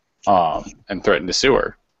and threatened to sue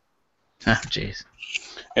her. Jeez.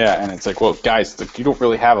 Yeah, and it's like, well, guys, you don't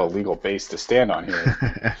really have a legal base to stand on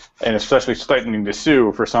here. And especially threatening to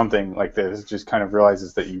sue for something like this, it just kind of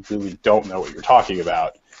realizes that you really don't know what you're talking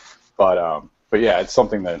about. But yeah, it's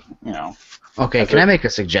something that, Okay, can I make a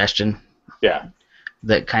suggestion? Yeah.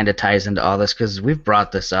 That kind of ties into all this, because we've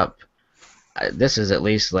brought this up. This is at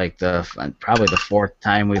least like probably the fourth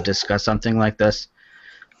time we've discussed something like this.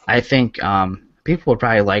 I think people would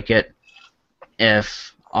probably like it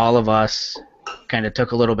if all of us kind of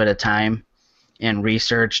took a little bit of time and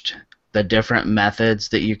researched the different methods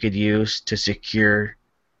that you could use to secure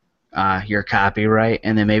your copyright,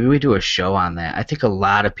 and then maybe we do a show on that. I think a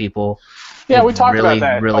lot of people we talked really, about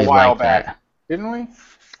that really a while like back, that. Didn't we?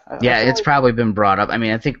 Yeah, it's probably been brought up. I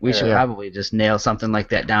mean, I think we should Yeah. probably just nail something like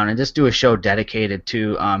that down and just do a show dedicated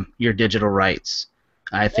to your digital rights.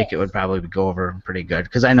 I think it would probably go over pretty good,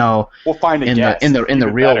 because I know We'll find a in guest. the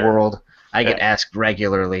Even real better. world, I get Yeah. asked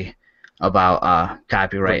regularly about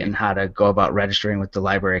copyright Right. and how to go about registering with the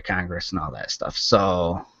Library of Congress and all that stuff.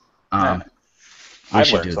 So we I've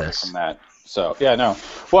should learned do something this. from that. So yeah, no,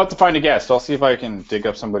 we'll have to find a guest. I'll see if I can dig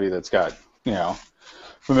up somebody that's got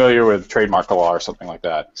familiar with trademark law or something like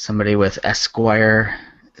that. Somebody with Esquire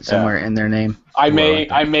somewhere in their name. I Ooh, may like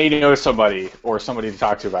that. I may know somebody or somebody to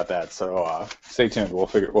talk to about that. So stay tuned. We'll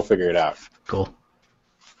figure it out. Cool.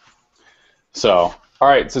 So all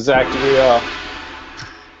right. So Zach, do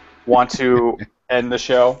we want to end the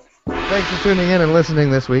show? Thanks for tuning in and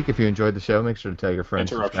listening this week. If you enjoyed the show, make sure to tell your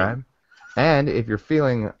friends to Interruption. subscribe. And if you're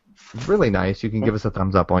feeling really nice, you can give us a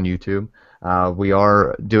thumbs up on YouTube. We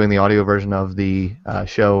are doing the audio version of the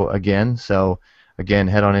show again, so again,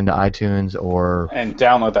 head on into iTunes or And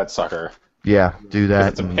download that sucker. do that.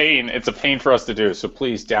 It's a pain. It's a pain for us to do. So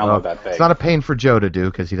please download that thing. It's not a pain for Joe to do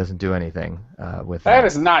because he doesn't do anything with That that.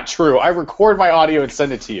 is not true. I record my audio and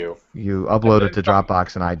send it to you. You upload it to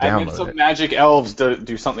Dropbox and I And then download some it. magic elves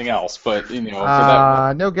do something else, but for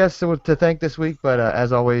that. No guests to thank this week, but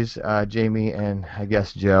as always, Jamie and I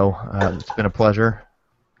guess Joe, it's been a pleasure.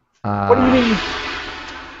 What do you mean?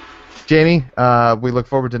 Jamie, we look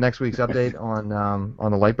forward to next week's update on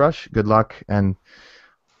the light brush. Good luck, and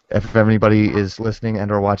if anybody is listening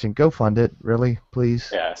and or watching, go fund it. Really, please.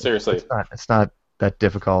 Yeah, seriously. It's not that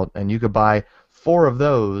difficult, and you could buy 4 of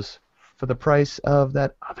those for the price of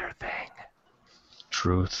that other thing.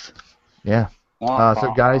 Truth. Yeah.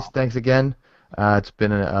 So guys, thanks again. It's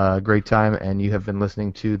been a great time, and you have been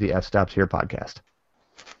listening to the F Stops Here podcast.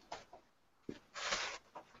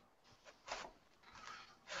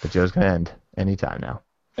 The Joe's gonna end anytime now.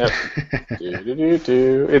 Yep.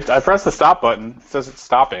 I pressed the stop button. It says it's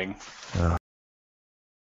stopping.